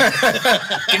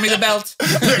 Like, give me the belt.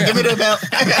 Give me the belt.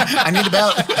 I need a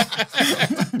belt.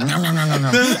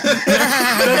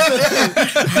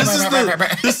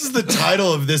 This is the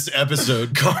title of this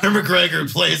episode. Conor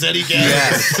McGregor plays Eddie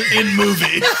Gallagher in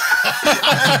movie.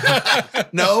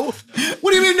 No?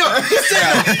 What do you mean no?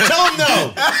 Tell him no.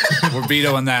 We're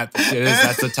vetoing that.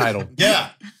 That's the title. Yeah.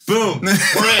 Boom.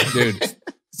 We're in. Dude.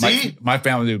 My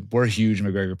family, dude, we're huge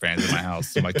McGregor fans in my house.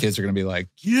 So my kids are going to be like,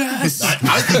 yes.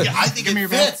 I think it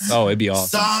fits. Oh, it'd be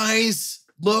awesome. Size,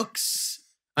 looks.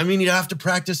 I mean, you'd have to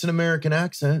practice an American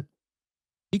accent.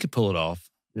 He could pull it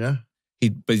off. Yeah.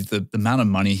 But the amount of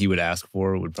money he would ask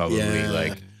for would probably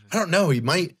I don't know. He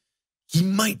might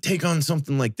take on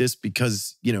something like this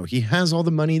because, you know, he has all the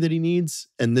money that he needs.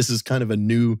 And this is kind of a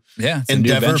new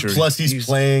endeavor. Plus he's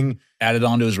playing added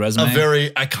onto his resume. A very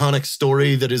iconic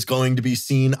story that is going to be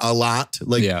seen a lot.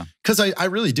 Like, because I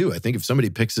really do. I think if somebody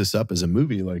picks this up as a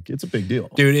movie, like it's a big deal.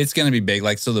 Dude, it's going to be big.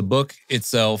 Like, so the book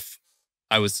itself,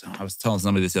 I was telling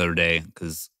somebody this the other day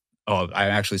because, so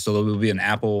there will be an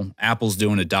Apple's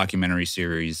doing a documentary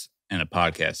series and a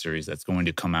podcast series that's going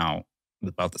to come out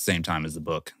about the same time as the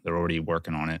book. They're already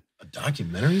working on it. A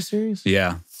documentary series?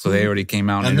 Yeah. So they already came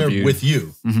out and they're with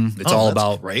you. Mm-hmm. It's all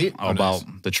about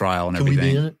the trial and everything. Can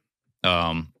we be in it?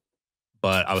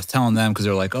 But I was telling them because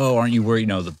they're like, "Oh, aren't you worried? You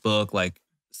know, the book." Like,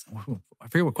 I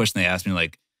forget what question they asked me.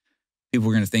 Like, people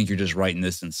were gonna think you're just writing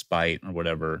this in spite or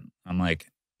whatever. I'm like,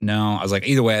 no. I was like,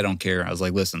 either way, I don't care. I was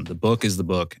like, listen, the book is the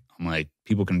book. I'm like,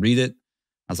 people can read it.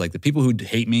 I was like, the people who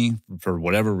hate me for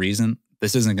whatever reason,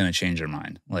 this isn't gonna change their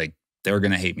mind. Like, they're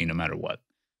gonna hate me no matter what.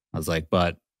 I was like,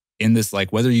 but in this,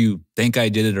 like, whether you think I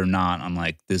did it or not, I'm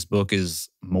like, this book is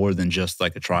more than just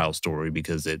like a trial story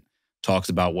because it talks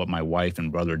about what my wife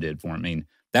and brother did for him. I mean,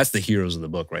 that's the heroes of the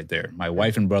book right there. My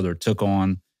wife and brother took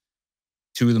on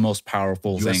two of the most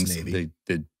powerful things,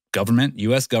 the government,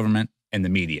 U.S. government, and the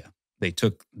media. They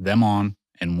took them on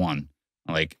and won.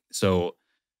 Like, so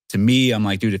to me, I'm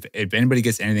like, dude, if anybody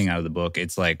gets anything out of the book,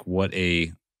 it's like what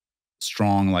a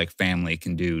strong like family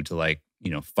can do to like,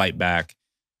 you know, fight back,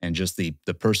 and just the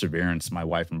perseverance my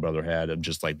wife and brother had of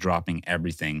just like dropping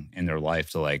everything in their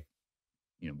life to like,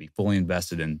 you know, be fully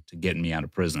invested into getting me out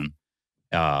of prison.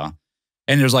 And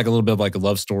there's like a little bit of like a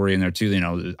love story in there too. You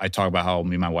know, I talk about how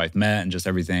me and my wife met and just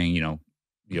everything, you know,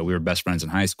 we were best friends in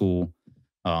high school.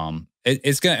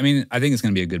 It's gonna, I mean, I think it's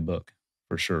gonna be a good book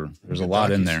for sure. There's a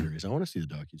lot in there. I want to see the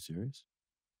docuseries.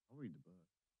 I'll read the book.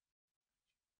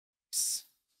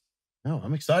 No,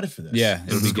 I'm excited for this. Yeah,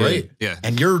 it'll be great. Yeah.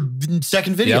 And your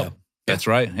second video. Yep. That's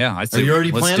right. Yeah. Are you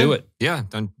already planning? Let's do it. Yeah,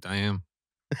 I am.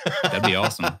 That'd be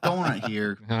awesome. Don't want to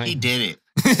hear. He did it.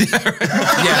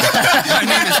 Yeah. My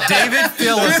name is David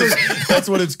Phillips. That's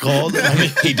what it's called. I mean,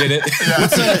 he did it.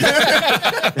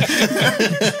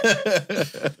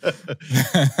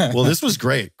 Well, this was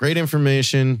great. Great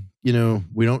information. You know,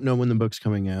 we don't know when the book's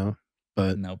coming out,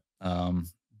 but nope.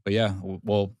 But yeah,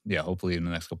 well, yeah, hopefully in the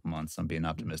next couple months, I'm being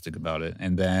optimistic about it.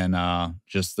 And then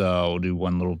we'll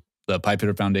do the Pipe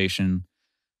Hitter Foundation.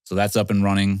 So that's up and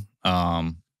running.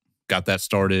 Got that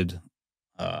started,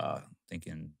 I think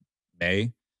in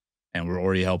May, and we're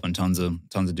already helping tons of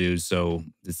dudes. So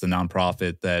it's a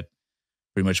nonprofit that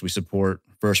pretty much we support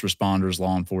first responders,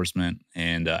 law enforcement,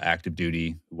 and active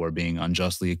duty who are being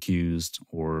unjustly accused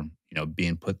or, you know,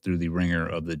 being put through the ringer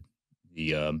of the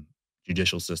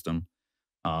judicial system.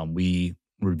 We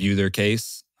review their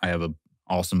case. I have an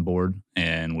awesome board,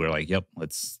 and we're like, yep,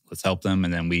 let's help them.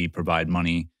 And then we provide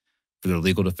money for their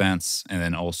legal defense, and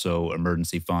then also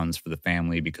emergency funds for the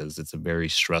family because it's a very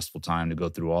stressful time to go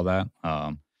through all that.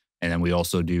 And then we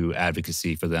also do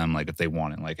advocacy for them, like if they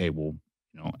want it, like, hey, we'll,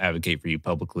 you know, advocate for you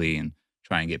publicly and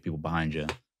try and get people behind you.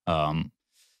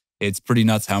 It's pretty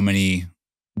nuts how many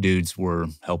dudes we're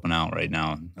helping out right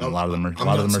now. A lot of them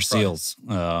are SEALs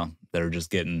that are just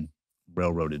getting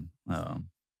railroaded.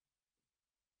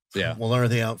 Yeah. Well, are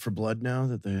they out for blood now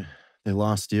that they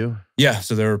lost you? Yeah.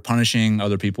 So they're punishing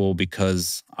other people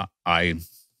because I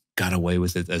got away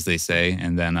with it, as they say.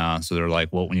 And then so they're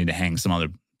like, well, we need to hang some other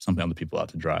people out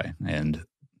to dry. And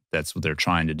that's what they're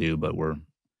trying to do. But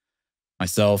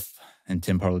myself and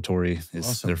Tim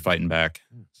Parlatore they're fighting back.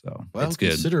 So it's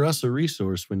good. Consider us a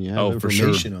resource when you have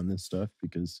information on this stuff,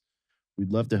 because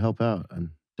we'd love to help out and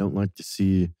don't like to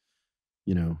see,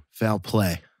 foul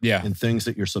play. Yeah. And things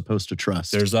that you're supposed to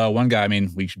trust. There's one guy, I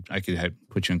mean, I could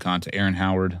put you in contact, Aaron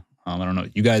Howard. I don't know.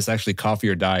 You guys actually, Coffee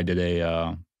or Die did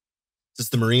a... Is this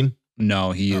the Marine?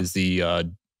 No, he is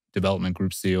the development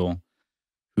group SEAL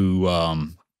who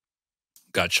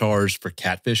got charged for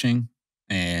catfishing,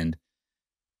 and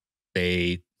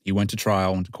he went to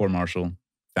trial, went to court-martial,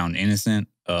 found innocent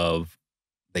of...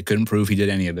 They couldn't prove he did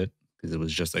any of it because it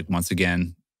was just like, once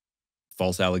again,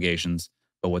 false allegations.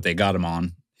 But what they got him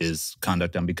on is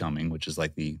conduct unbecoming, which is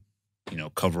like the,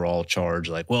 coverall charge.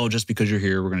 Like, well, just because you're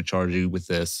here, we're going to charge you with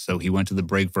this. So he went to the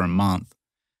break for a month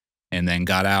and then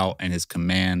got out, and his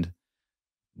command,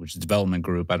 which is development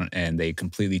group, and they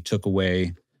completely took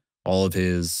away all of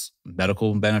his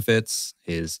medical benefits,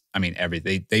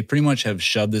 everything. They pretty much have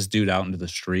shoved this dude out into the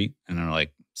street and they're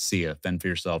like, see ya, fend for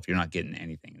yourself. You're not getting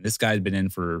anything. And this guy's been in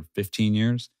for 15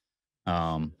 years.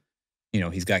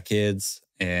 He's got kids.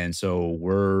 And so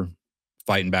we're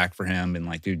fighting back for him and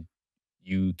like, dude,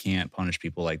 you can't punish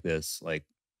people like this. Like,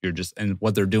 and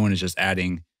what they're doing is just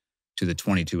adding to the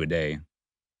 22 a day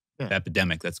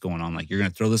epidemic that's going on. Like, you're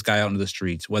going to throw this guy out into the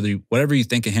streets, whatever you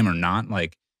think of him or not,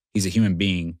 like, he's a human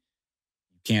being.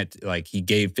 You can't, like, he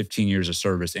gave 15 years of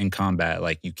service in combat.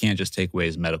 Like, you can't just take away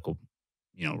his medical,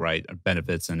 right,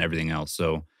 benefits and everything else.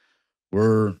 So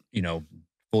we're,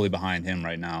 fully behind him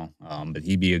right now. But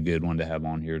he'd be a good one to have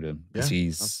on here because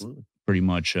he's absolutely. Pretty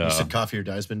much. You said Coffee or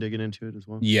Die's been digging into it as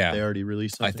well? Yeah. They already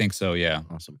released something? I think so, yeah.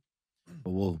 Awesome.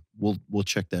 Well, we'll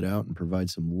check that out and provide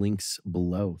some links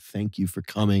below. Thank you for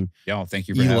coming. Yeah, thank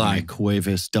you for having me. Eli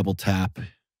Cuevas, double tap.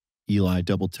 Eli,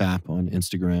 double tap on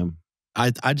Instagram.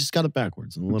 I just got it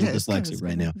backwards. I'm a little dyslexic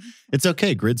right now. It's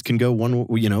okay. Grids can go one,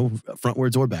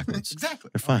 frontwards or backwards. Exactly.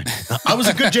 They're fine. I was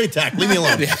a good JTAC. Leave me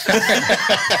alone.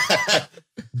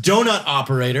 Donut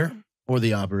operator, or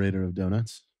the operator of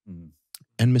donuts,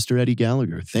 and Mr. Eddie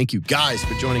Gallagher. Thank you guys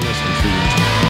for joining us on True Insight.